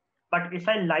prominent. But if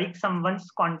I like someone's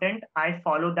content, I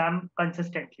follow them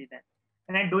consistently then.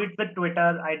 And I do it with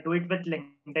Twitter, I do it with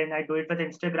LinkedIn, I do it with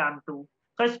Instagram too.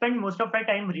 So I spend most of my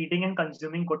time reading and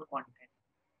consuming good content.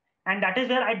 And that is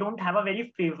where I don't have a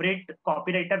very favorite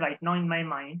copywriter right now in my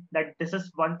mind, that this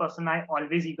is one person I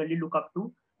always eagerly look up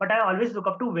to, but I always look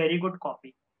up to very good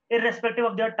copy, irrespective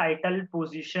of their title,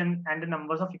 position, and the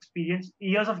numbers of experience,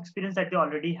 years of experience that they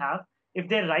already have. If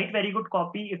they write very good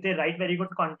copy, if they write very good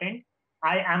content,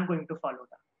 I am going to follow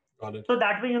that. Got it. So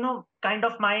that way, kind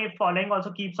of my following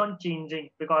also keeps on changing,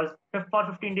 because for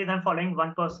 15 days, I'm following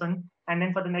one person. And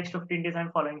then for the next 15 days,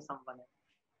 I'm following someone else.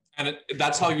 And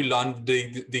that's how you learn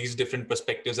these different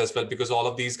perspectives as well, because all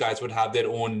of these guys would have their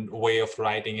own way of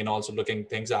writing and also looking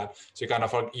things at. So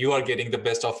you are getting the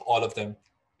best of all of them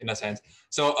in a sense.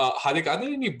 So Hardik, are there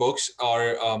any books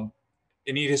or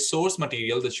any resource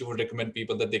material that you would recommend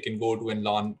people that they can go to and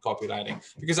learn copywriting?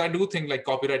 Because I do think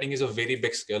copywriting is a very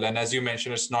big skill. And as you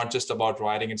mentioned, it's not just about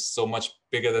writing. It's so much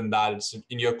bigger than that. It's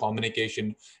in your communication,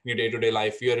 in your day-to-day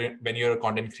life. When you're a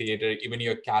content creator, even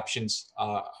your captions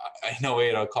in a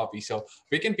way are copy. So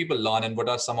where can people learn and what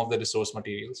are some of the resource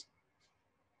materials?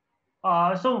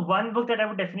 So one book that I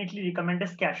would definitely recommend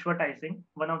is Cashvertising,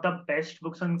 one of the best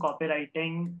books on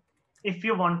copywriting. If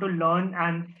you want to learn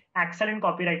and excel in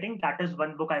copywriting, that is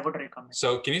one book I would recommend.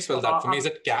 So can you spell that for me? Is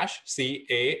it Cash,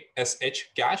 C-A-S-H,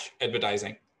 Cash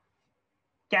Advertising?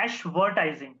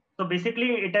 Cashvertising. So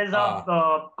basically it is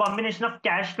a combination of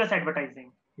cash plus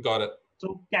advertising. Got it.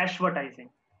 So Cashvertising.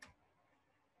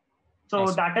 So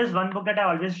awesome. That is one book that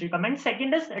I always recommend.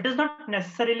 Second is, it is not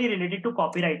necessarily related to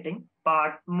copywriting,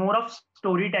 but more of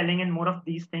storytelling and more of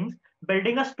these things.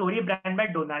 Building a Story Brand by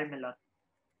Donald Miller.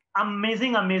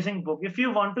 amazing book. If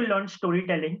you want to learn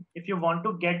storytelling, if you want to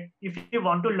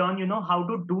learn, how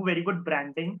to do very good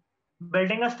branding,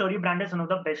 building a story brand is one of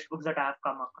the best books that I have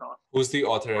come across. Who's the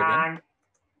author again?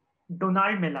 And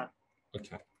Donald Miller.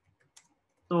 Okay.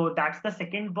 So that's the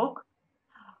second book.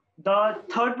 The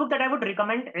third book that I would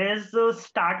recommend is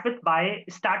Start with Why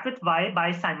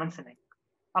by Simon Sinek.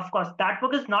 Of course, that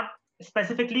book is not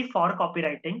specifically for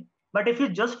copywriting, but if you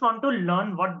just want to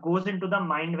learn what goes into the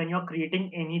mind when you're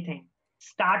creating anything,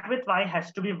 Start with Why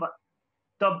has to be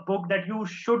the book that you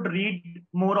should read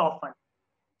more often.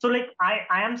 So like I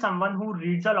am someone who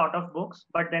reads a lot of books,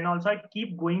 but then also I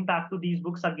keep going back to these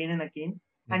books again and again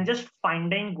and just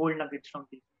finding gold nuggets from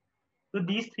these. So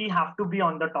these three have to be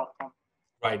on the top form.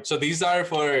 Right. So these are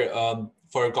for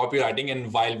copywriting.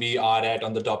 And while we are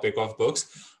on the topic of books,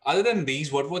 other than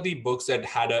these, what were the books that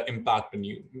had an impact on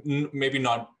you? Maybe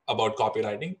not about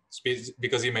copywriting,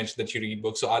 because you mentioned that you read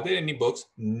books. So are there any books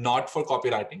not for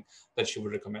copywriting that you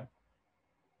would recommend?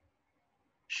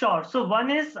 Sure. So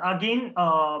one is, again,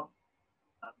 I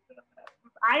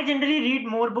generally read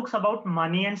more books about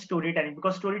money and storytelling,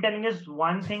 because storytelling is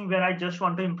one thing where I just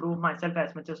want to improve myself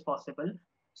as much as possible.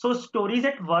 So Stories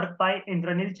at Work by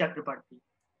Indranil Chakrabarti.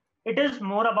 It is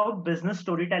more about business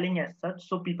storytelling as such.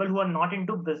 So people who are not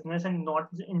into business and not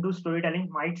into storytelling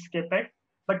might skip it.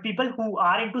 But people who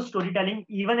are into storytelling,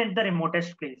 even in the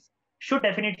remotest place, should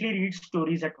definitely read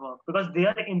Stories at Work, because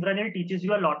there Indranil teaches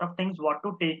you a lot of things, what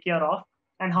to take care of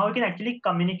and how you can actually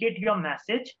communicate your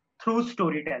message through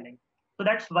storytelling. So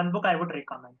that's one book I would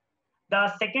recommend.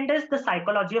 The second is The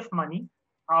Psychology of Money,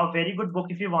 a very good book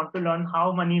if you want to learn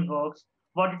how money works,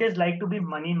 what it is like to be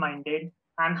money minded,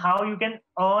 and how you can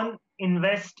earn,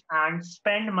 invest, and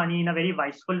spend money in a very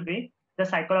wiseful way. The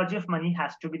Psychology of Money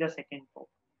has to be the second book.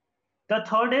 The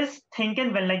third is Think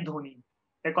and Win Like Dhoni,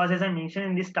 because as I mentioned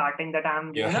in the starting that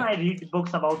I read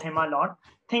books about him a lot.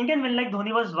 Think and Win Like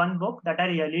Dhoni was one book that I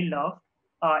really love.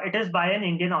 It is by an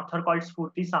Indian author called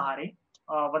Spurti Sahare,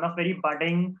 one of very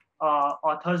budding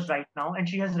authors right now, and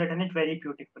she has written it very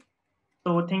beautifully.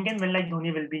 So Think and Win Like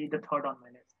Dhoni will be the third on my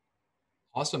list.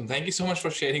 Awesome. Thank you so much for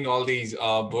sharing all these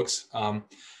books.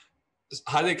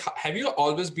 Hardik, have you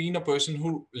always been a person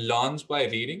who learns by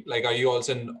reading? Like, are you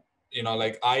also,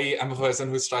 like I am a person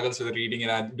who struggles with reading,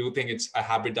 and I do think it's a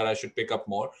habit that I should pick up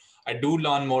more. I do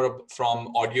learn more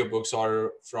from audiobooks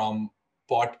or from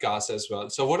podcasts as well.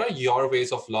 So what are your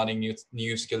ways of learning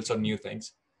new skills or new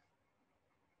things?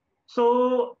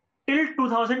 So till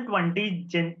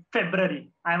 2020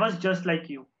 February, I was just like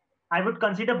you. I would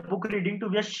consider book reading to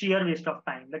be a sheer waste of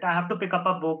time. That I have to pick up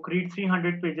a book, read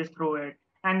 300 pages through it,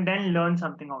 and then learn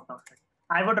something out of it.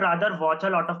 I would rather watch a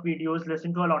lot of videos,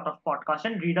 listen to a lot of podcasts,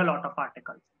 and read a lot of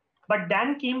articles. But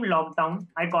then came lockdown.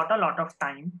 I got a lot of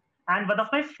time. And one of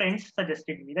my friends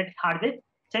suggested me that, Hardik,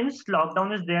 since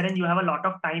lockdown is there and you have a lot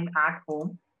of time at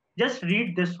home, just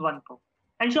read this one book.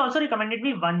 And she also recommended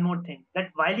me one more thing, that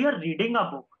while you're reading a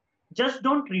book, just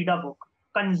don't read a book,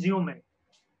 consume it.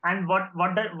 And what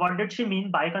did she mean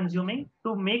by consuming?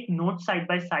 To make notes side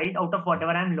by side out of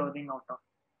whatever I'm learning out of.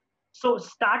 So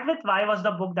Start with Why was the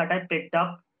book that I picked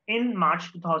up in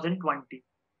March 2020.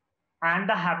 And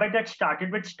the habit that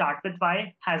started with Start with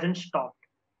Why hasn't stopped.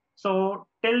 So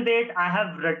till date, I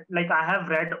have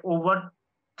read over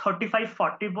 35,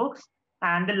 40 books.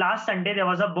 And the last Sunday, there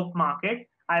was a book market.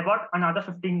 I bought another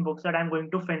 15 books that I'm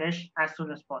going to finish as soon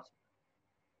as possible.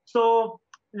 So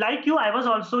like you, I was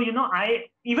also, I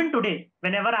even today,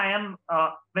 whenever I'm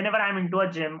into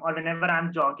a gym or whenever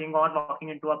I'm jogging or walking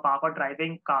into a park or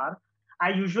driving car, I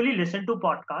usually listen to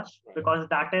podcasts, because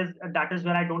that is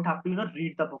where I don't have to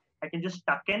read the book. I can just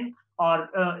tuck in or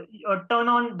turn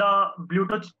on the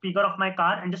Bluetooth speaker of my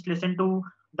car and just listen to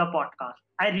the podcast.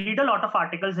 I read a lot of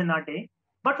articles in a day,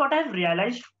 but what I've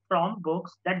realized from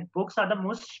books, that books are the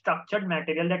most structured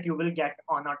material that you will get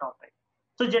on a topic.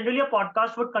 So generally a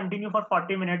podcast would continue for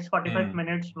 40 minutes, 45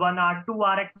 minutes, 1 hour, 2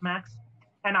 hour at max.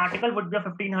 An article would be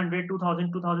 1500,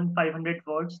 2000, 2500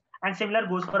 words. And similar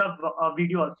goes for a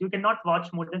video also. You cannot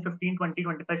watch more than 15, 20,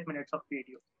 25 minutes of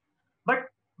video. But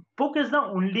book is the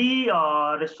only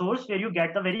resource where you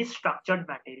get the very structured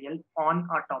material on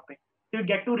a topic. So you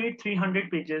get to read 300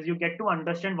 pages. You get to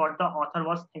understand what the author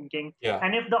was thinking. Yeah.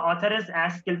 And if the author is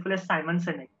as skillful as Simon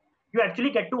Sinek, you actually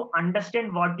get to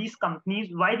understand why these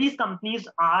companies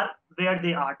are where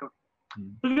they are today.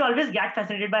 So we always get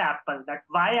fascinated by Apple, that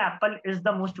why Apple is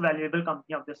the most valuable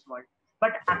company of this world.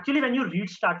 But actually, when you read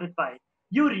Start with Why,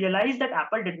 you realize that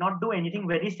Apple did not do anything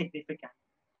very significant.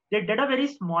 They did a very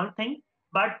small thing,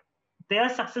 but their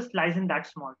success lies in that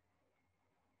small.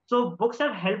 So books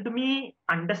have helped me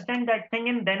understand that thing,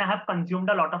 and then I have consumed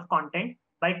a lot of content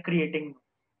by creating.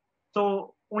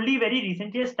 So only very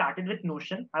recently I started with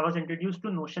Notion. I was introduced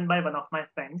to Notion by one of my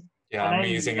friends, Yeah, and I'm I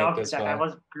using it loved as that. I well.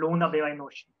 was blown away by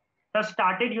Notion. So I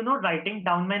started, writing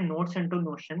down my notes into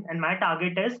Notion, and my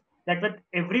target is that with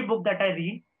every book that I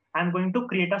read, I'm going to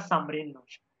create a summary in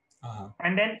Notion. Uh-huh.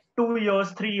 And then 2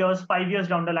 years, 3 years, 5 years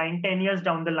down the line, 10 years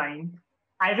down the line,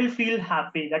 I will feel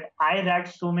happy that I read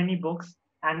so many books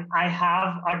and I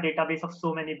have a database of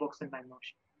so many books in my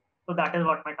Notion. So that is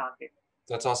what my target.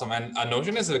 That's awesome. And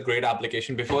Notion is a great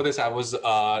application. Before this, I was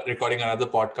recording another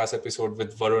podcast episode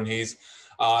with Varun.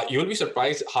 You'll be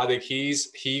surprised, Hardik.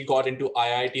 He got into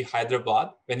IIT Hyderabad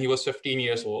when he was 15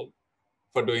 years old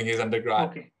for doing his undergrad.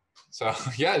 Okay. So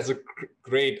yeah, it's a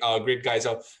great guy.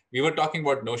 So we were talking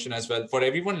about Notion as well. For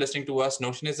everyone listening to us,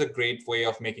 Notion is a great way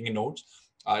of making notes.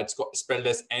 It's spelled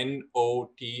as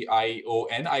Notion.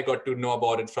 I got to know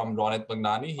about it from Ronit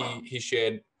Magnani. He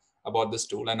shared about this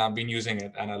tool, and I've been using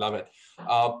it, and I love it.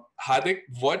 Hardik,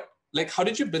 how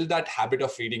did you build that habit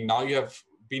of reading? Now you have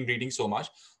been reading so much.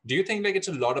 Do you think it's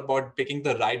a lot about picking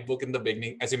the right book in the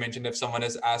beginning? As you mentioned, if someone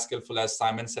is as skillful as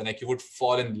Simon Sinek, you would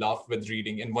fall in love with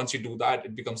reading. And once you do that,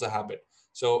 it becomes a habit.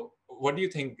 So what do you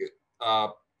think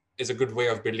is a good way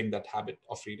of building that habit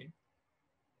of reading?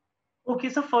 Okay,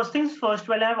 so first things first,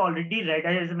 well, I have already read,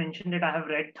 as I mentioned that I have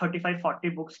read 35, 40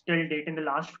 books till date in the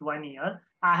last 1 year.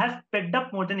 I have picked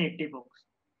up more than 80 books.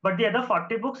 But the other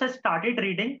 40 books I started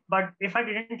reading, but if I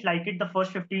didn't like it, the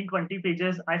first 15, 20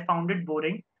 pages, I found it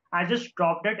boring. I just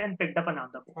dropped it and picked up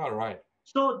another book. All right.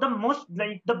 So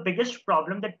the biggest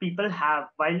problem that people have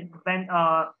why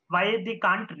they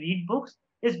can't read books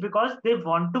is because they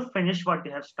want to finish what they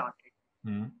have started.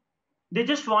 Mm-hmm. They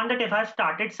just want that if I've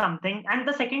started something. And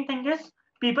the second thing is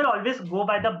people always go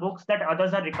by the books that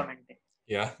others are recommending.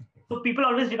 Yeah. So people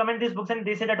always recommend these books and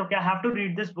they say that, okay, I have to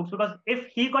read this book because if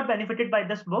he got benefited by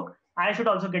this book, I should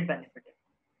also get benefited.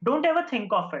 Don't ever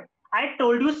think of it. I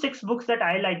told you 6 books that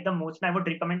I like the most and I would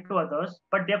recommend to others,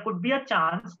 but there could be a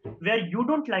chance where you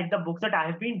don't like the books that I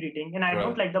have been reading and I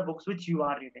don't like the books which you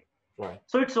are reading. Right.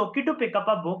 So it's okay to pick up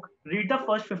a book, read the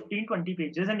first 15, 20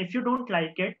 pages, and if you don't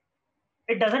like it,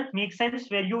 it doesn't make sense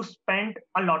where you spend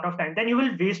a lot of time. Then you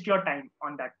will waste your time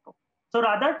on that book. So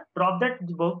rather drop that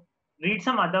book, read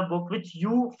some other book which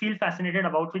you feel fascinated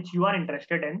about, which you are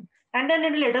interested in. And then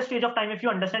in a later stage of time, if you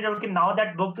understand, okay, now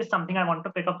that book is something I want to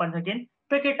pick up once again,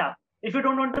 pick it up. If you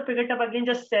don't want to pick it up again,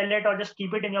 just sell it or just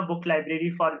keep it in your book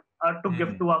library for to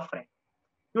give to a friend.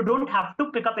 You don't have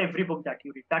to pick up every book that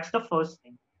you read. That's the first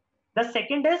thing. The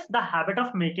second is the habit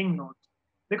of making notes.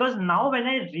 Because now when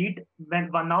I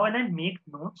make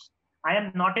notes, I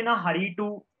am not in a hurry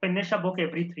to finish a book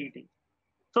every 3 days.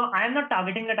 So I am not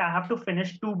targeting that I have to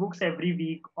finish 2 books every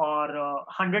week or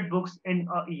 100 books in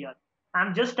a year.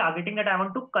 I'm just targeting that I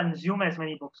want to consume as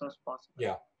many books as possible.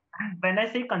 Yeah. And when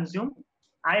I say consume,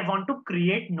 I want to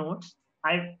create notes.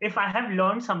 If I have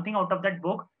learned something out of that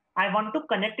book, I want to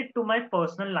connect it to my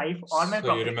personal life or my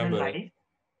professional life.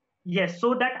 Yes,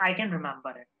 so that I can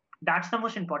remember it. That's the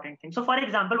most important thing. So for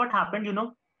example, what happened,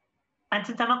 and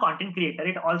since I'm a content creator,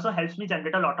 it also helps me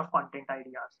generate a lot of content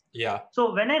ideas. Yeah.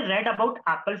 So when I read about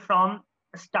Apple from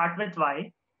Start With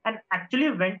Why and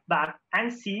actually went back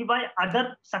and see why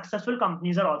other successful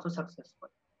companies are also successful.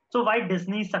 So why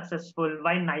Disney is successful,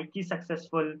 why Nike is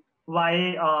successful,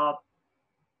 why,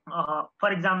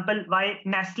 for example, why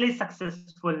Nestle is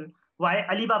successful, why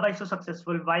Alibaba is so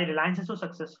successful, why Reliance is so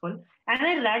successful. And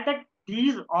I read that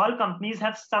these all companies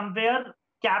have somewhere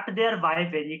kept their why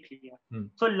very clear.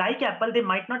 So like Apple, they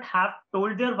might not have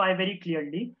told their why very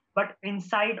clearly, but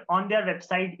inside on their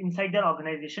website, inside their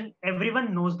organization,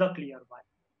 everyone knows the clear why.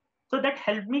 So that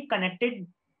helped me connected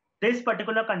this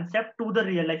particular concept to the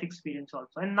real life experience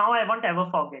also. And now I won't ever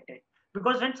forget it.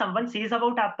 Because when someone says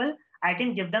about Apple, I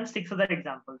can give them 6 other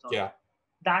examples. Also. Yeah.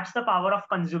 That's the power of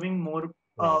consuming more,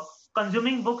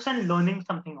 consuming books and learning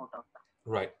something out of that.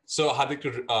 Right. So Hardik,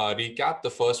 to recap, the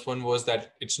first one was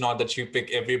that it's not that you pick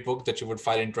every book that you would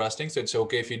find interesting. So it's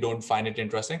okay if you don't find it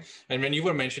interesting. And when you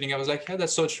were mentioning, I was like, yeah,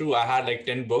 that's so true. I had like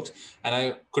 10 books and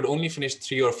I could only finish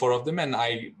 3 or 4 of them. And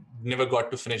I never got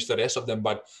to finish the rest of them.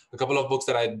 But a couple of books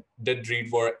that I did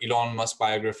read were Elon Musk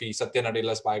biography, Satya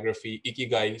Nadella's biography,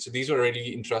 Ikigai. So these were really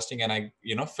interesting. And I,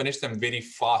 finished them very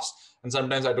fast. And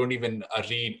sometimes I don't even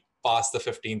read past the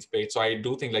 15th page. So I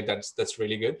do think like that's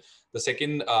really good. The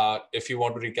second, if you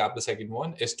want to recap the second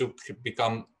one, is to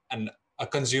become a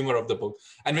consumer of the book.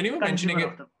 And when you were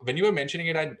mentioning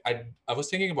it, I was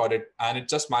thinking about it, and it's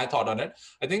just my thought on it.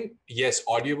 I think, yes,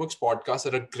 audiobooks,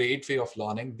 podcasts are a great way of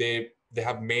learning. They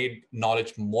have made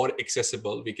knowledge more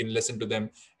accessible. We can listen to them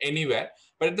anywhere.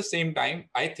 But at the same time,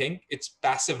 I think it's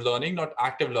passive learning, not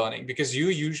active learning, because you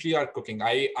usually are cooking.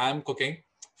 I am cooking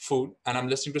food and I'm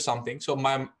listening to something, so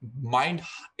my mind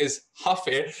is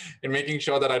halfway in making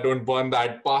sure that I don't burn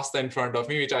that pasta in front of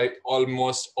me, which I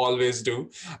almost always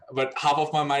do. But half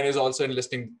of my mind is also in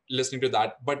listening to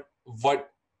that. But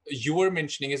what you were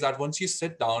mentioning is that once you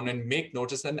sit down and make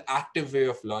notes, it's an active way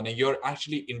of learning. You're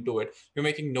actually into it. You're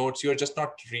making notes. You're just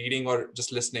not reading or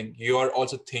just listening. You're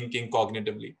also thinking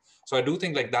cognitively. So I do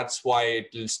think like that's why it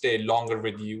will stay longer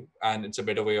with you, and it's a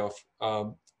better way of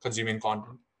consuming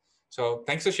content. So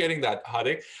thanks for sharing that,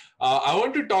 Hardik. I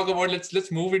want to talk about,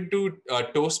 let's move into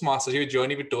Toastmasters, your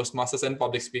journey with Toastmasters and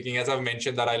public speaking. As I've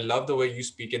mentioned that I love the way you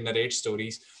speak and narrate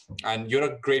stories, and you're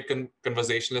a great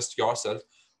conversationalist yourself.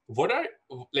 What are,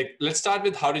 like, let's start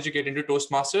with how did you get into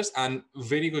Toastmasters, and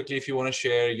very quickly, if you want to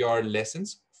share your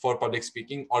lessons for public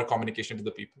speaking or communication to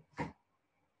the people.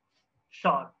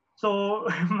 Sure. So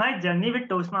my journey with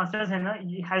Toastmasters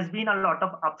has been a lot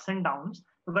of ups and downs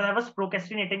because I was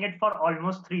procrastinating it for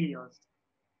almost 3 years.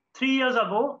 3 years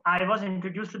ago, I was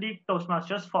introduced to the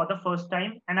Toastmasters for the first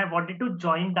time, and I wanted to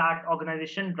join that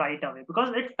organization right away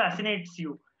because it fascinates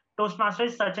you. Toastmasters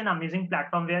is such an amazing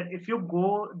platform where if you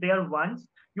go there once,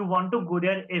 you want to go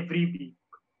there every week.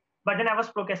 But then I was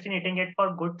procrastinating it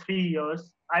for good 3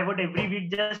 years. I would every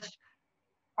week just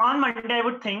on Monday, I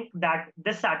would think that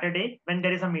this Saturday, when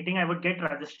there is a meeting, I would get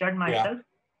registered myself. Yeah.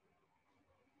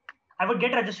 I would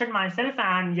get registered myself,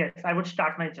 and yes, I would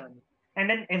start my journey. And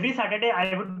then every Saturday,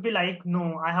 I would be like,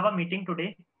 no, I have a meeting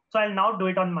today, so I'll now do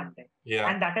it on Monday.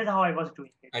 Yeah. And that is how I was doing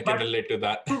it. I can relate to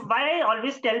that. Why I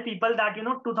always tell people that,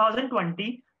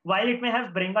 2020, while it may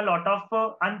have bring a lot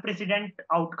of unprecedented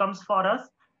outcomes for us,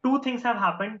 two things have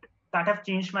happened that have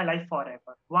changed my life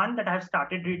forever. One, that I have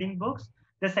started reading books.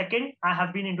 The second, I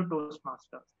have been into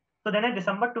Toastmasters. So then in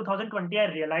December 2020,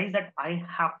 I realized that I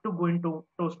have to go into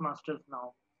Toastmasters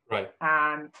now. Right.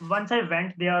 And once I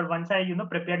went there, once I,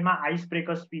 prepared my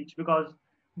icebreaker speech, because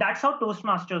that's how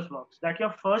Toastmasters works, that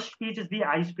your first speech is the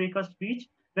icebreaker speech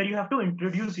where you have to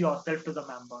introduce yourself to the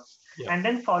members. Yeah. And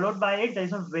then followed by it,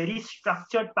 there's a very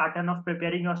structured pattern of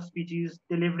preparing your speeches,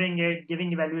 delivering it,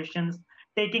 giving evaluations,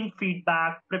 taking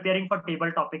feedback, preparing for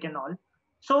table topic and all.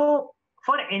 So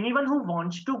for anyone who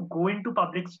wants to go into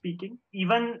public speaking,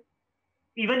 even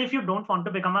if you don't want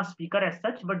to become a speaker as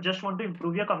such, but just want to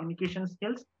improve your communication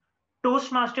skills,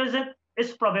 Toastmasters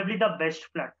is probably the best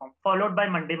platform, followed by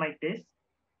Monday Mic Days.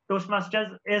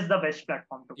 Toastmasters is the best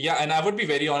platform to. Yeah, and I would be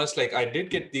very honest, like I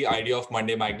did get the idea of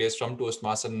Monday Mic Days from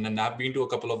Toastmasters, and I've been to a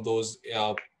couple of those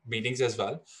meetings as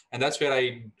well. And that's where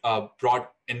I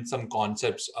brought in some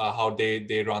concepts, how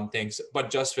they run things,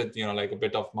 but just with, like a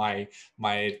bit of my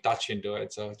touch into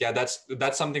it. So yeah,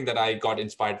 that's something that I got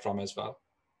inspired from as well.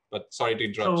 But sorry to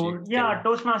interrupt you. Yeah,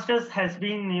 Toastmasters has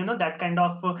been, that kind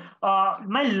of,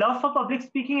 my love for public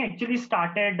speaking actually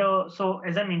started, so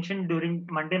as I mentioned during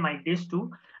Monday Mic Days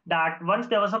too, that once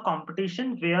there was a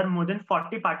competition where more than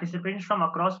 40 participants from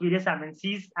across various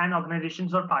MNCs and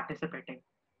organizations were participating.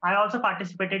 I also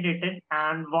participated in it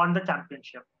and won the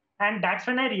championship. And that's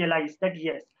when I realized that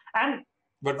yes. And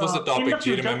what was the topic? Do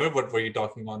you remember what were you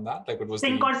talking on that? Like what was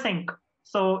Sink or Sink.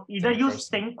 So either you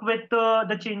sink with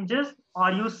the changes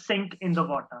or you sink in the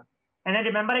water. And I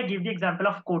remember I gave the example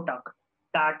of Kodak.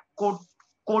 That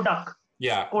Kodak.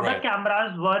 Yeah. Kodak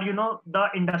cameras were, the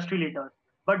industry leaders.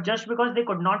 But just because they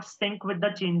could not sync with the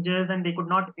changes and they could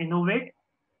not innovate,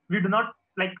 we do not,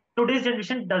 like today's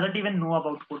generation doesn't even know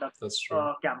about Kodak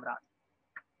cameras.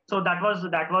 So that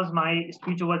was my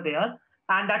speech over there.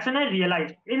 And that's when I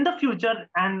realized in the future,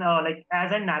 and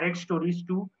as I narrate stories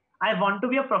too, I want to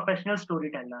be a professional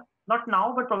storyteller. Not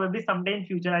now, but probably someday in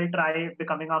future, I'll try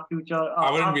becoming a future.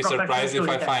 I wouldn't be surprised if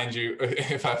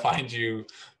I find you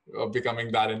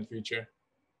becoming that in future.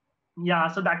 Yeah,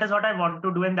 so that is what I want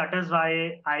to do, and that is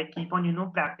why I keep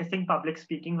on, practicing public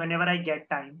speaking whenever I get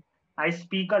time. I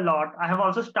speak a lot. I have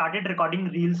also started recording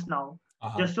reels now,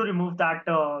 just to remove that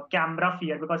camera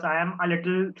fear, because I am a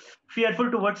little fearful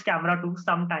towards camera too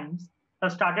sometimes.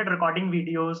 I've started recording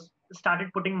videos,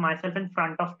 started putting myself in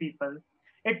front of people.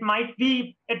 It might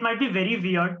be very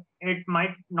weird. It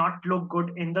might not look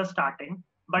good in the starting,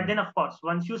 but then of course,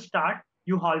 once you start,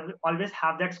 you always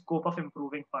have that scope of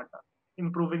improving further,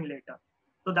 improving later.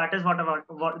 So that is what I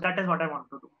want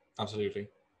to do. Absolutely.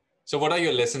 So what are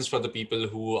your lessons for the people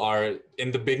who are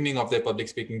in the beginning of their public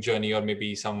speaking journey, or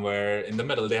maybe somewhere in the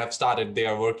middle? They have started, they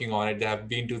are working on it, they have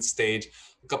been to the stage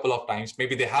a couple of times,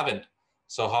 maybe they haven't.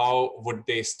 So how would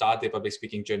they start their public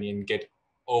speaking journey and get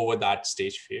over that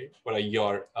stage fear? What are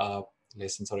your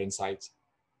lessons or insights?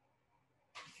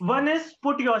 One is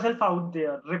put yourself out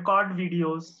there, record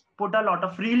videos, put a lot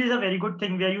of reel is a very good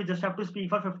thing where you just have to speak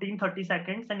for 15-30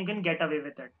 seconds and you can get away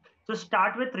with it. So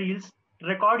start with reels,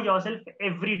 record yourself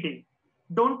every day.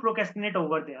 Don't procrastinate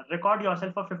over there. Record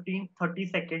yourself for 15, 30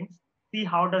 seconds. See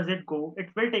how does it go. It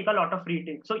will take a lot of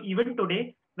retakes. So even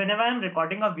today, whenever I'm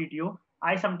recording a video,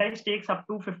 I sometimes takes up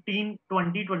to 15,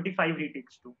 20, 25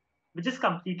 retakes too, which is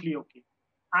completely okay.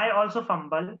 I also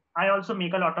fumble. I also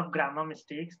make a lot of grammar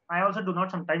mistakes. I also do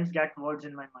not sometimes get words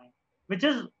in my mind, which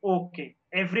is okay.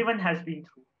 Everyone has been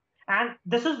through. And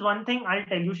this is one thing I'll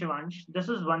tell you, Shivansh. This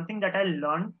is one thing that I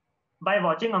learned by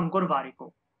watching Ankur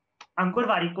Warikoo. Ankur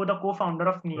Warikoo, the co-founder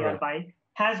of Nearby,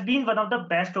 has been one of the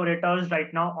best orators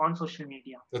right now on social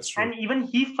media. That's true. And even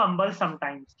he fumbles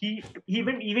sometimes. He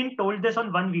even told this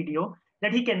on one video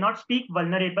that he cannot speak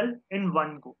vulnerable in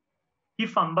one go. He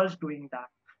fumbles doing that.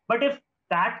 But if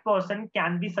that person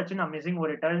can be such an amazing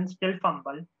orator and still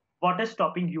fumble, what is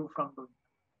stopping you from doing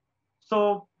that?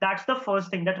 So that's the first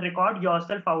thing, that record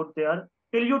yourself out there.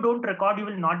 Till you don't record, you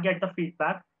will not get the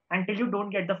feedback. Until you don't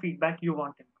get the feedback, you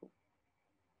won't improve.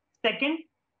 Second,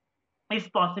 if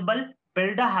possible,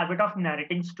 build a habit of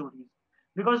narrating stories,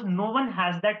 because no one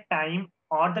has that time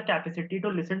or the capacity to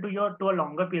listen to a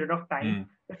longer period of time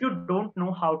if you don't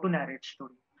know how to narrate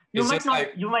stories.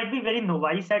 You might be very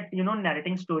novice at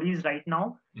narrating stories right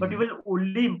now, but you will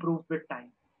only improve with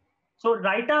time. So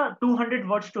write a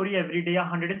 200-word story every day, a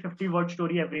 150-word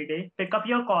story every day. Pick up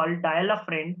your call, dial a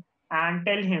friend, and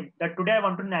tell him that today I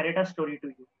want to narrate a story to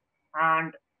you.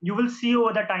 And you will see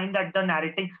over the time that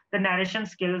the narration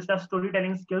skills, the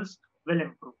storytelling skills will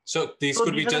improve. So these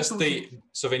could be just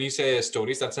so when you say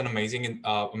stories, that's an amazing,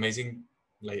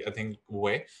 like, I think,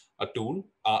 a tool.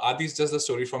 Are these just the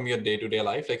story from your day-to-day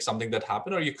life, like something that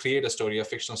happened, or you create a story, a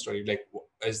fictional story? Like,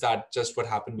 is that just what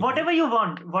happened? Whatever you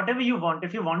want.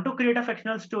 If you want to create a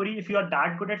fictional story, if you are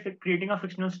that good at creating a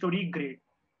fictional story, great.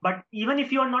 But even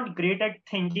if you are not great at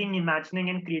thinking,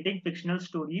 imagining, and creating fictional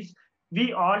stories,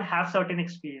 we all have certain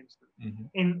experiences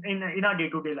in our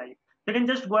day-to-day life. You can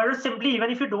just go ahead simply, even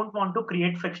if you don't want to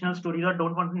create fictional stories or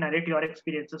don't want to narrate your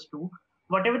experiences too,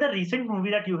 whatever the recent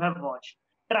movie that you have watched,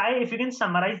 try if you can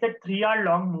summarize that 3-hour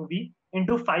long movie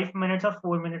into 5 minutes or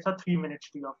 4 minutes or 3 minutes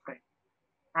to your friend.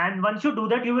 And once you do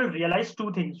that, you will realize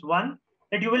two things. One,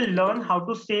 that you will learn how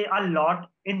to say a lot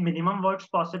in minimum words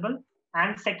possible.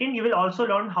 And second, you will also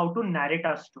learn how to narrate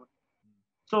a story.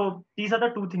 So these are the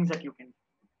two things that you can do.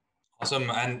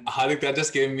 Awesome. And Hardik, that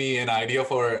just gave me an idea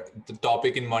for the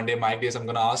topic in Monday Mic Days. I'm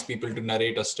going to ask people to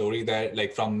narrate a story that,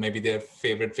 like, from maybe their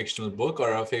favorite fictional book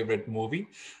or a favorite movie,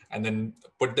 and then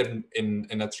put them in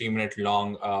a 3-minute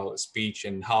long speech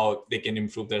and how they can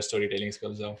improve their storytelling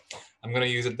skills. So I'm going to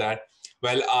use it that.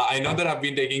 Well, I know that I've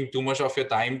been taking too much of your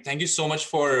time. Thank you so much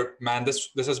for, man, this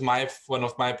is one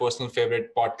of my personal favorite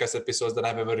podcast episodes that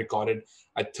I've ever recorded.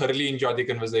 I thoroughly enjoyed the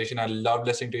conversation. I love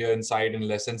listening to your insight and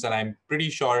lessons. And I'm pretty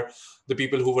sure the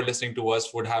people who were listening to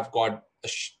us would have got a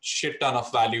shit ton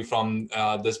of value from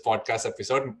this podcast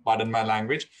episode, pardon my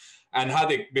language. And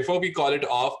Hardik, before we call it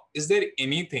off, is there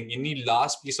any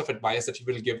last piece of advice that you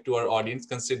will give to our audience,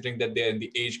 considering that they're in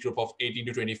the age group of 18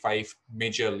 to 25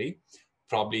 majorly?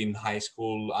 Probably in high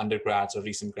school, undergrads, or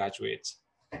recent graduates?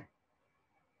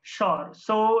 Sure.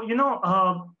 So,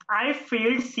 I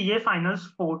failed CA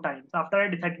finals 4 times. After I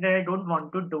decided that I don't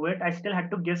want to do it, I still had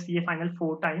to give CA final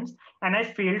 4 times, and I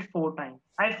failed 4 times.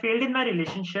 I failed in my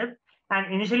relationship,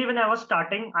 and initially when I was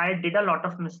starting, I did a lot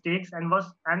of mistakes and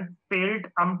failed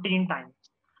umpteen times.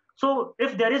 So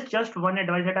if there is just one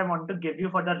advice that I want to give you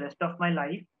for the rest of my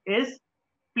life is,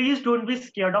 please don't be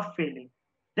scared of failing.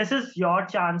 This is your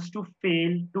chance to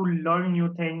fail, to learn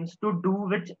new things, to do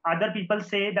which other people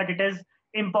say that it is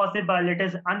impossible, it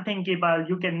is unthinkable,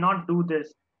 you cannot do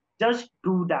this. Just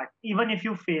do that, even if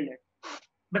you fail it.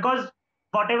 Because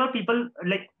whatever people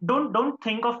don't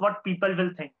think of what people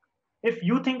will think. If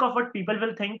you think of what people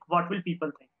will think, what will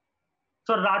people think?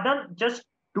 So rather just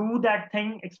do that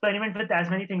thing, experiment with as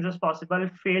many things as possible,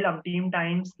 fail umpteen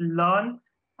times, learn,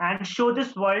 and show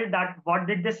this world that what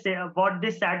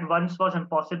they said once was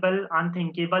impossible,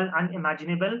 unthinkable,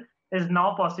 unimaginable is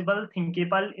now possible,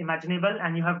 thinkable, imaginable,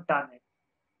 and you have done it.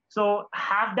 So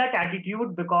have that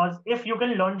attitude, because if you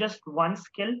can learn just one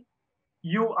skill,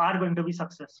 you are going to be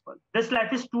successful. This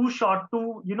life is too short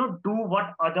to, do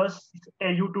what others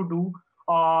tell you to do,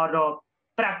 or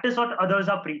practice what others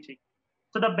are preaching.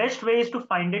 So the best way is to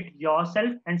find it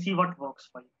yourself and see what works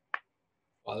for you.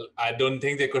 Well, I don't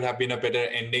think there could have been a better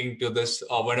ending to this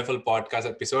wonderful podcast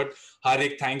episode.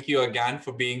 Hardik, thank you again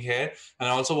for being here. And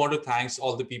I also want to thank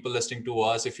all the people listening to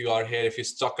us. If you are here, if you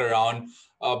stuck around,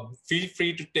 feel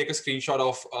free to take a screenshot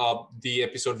of the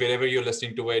episode wherever you're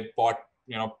listening to it.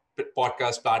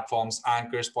 Podcast platforms,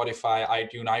 Anchor, Spotify,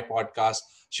 iTunes, iPodcast.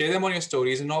 Share them on your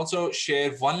stories, and also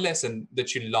share one lesson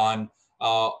that you learned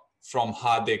from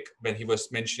Hardik when he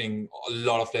was mentioning a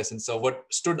lot of lessons. So what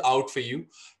stood out for you?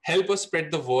 Help us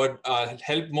spread the word,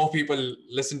 help more people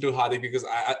listen to Hardik, because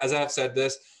as I have said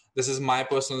this is my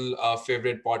personal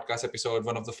favorite podcast episode,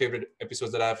 one of the favorite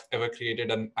episodes that I've ever created.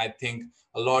 And I think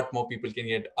a lot more people can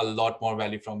get a lot more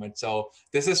value from it. So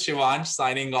this is Shivansh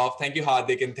signing off. Thank you,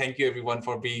 Hardik. And thank you everyone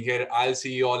for being here. I'll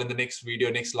see you all in the next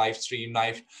video, next live stream,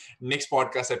 next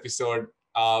podcast episode.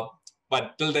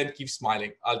 But till then, keep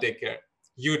smiling. I'll take care.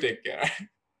 You take care.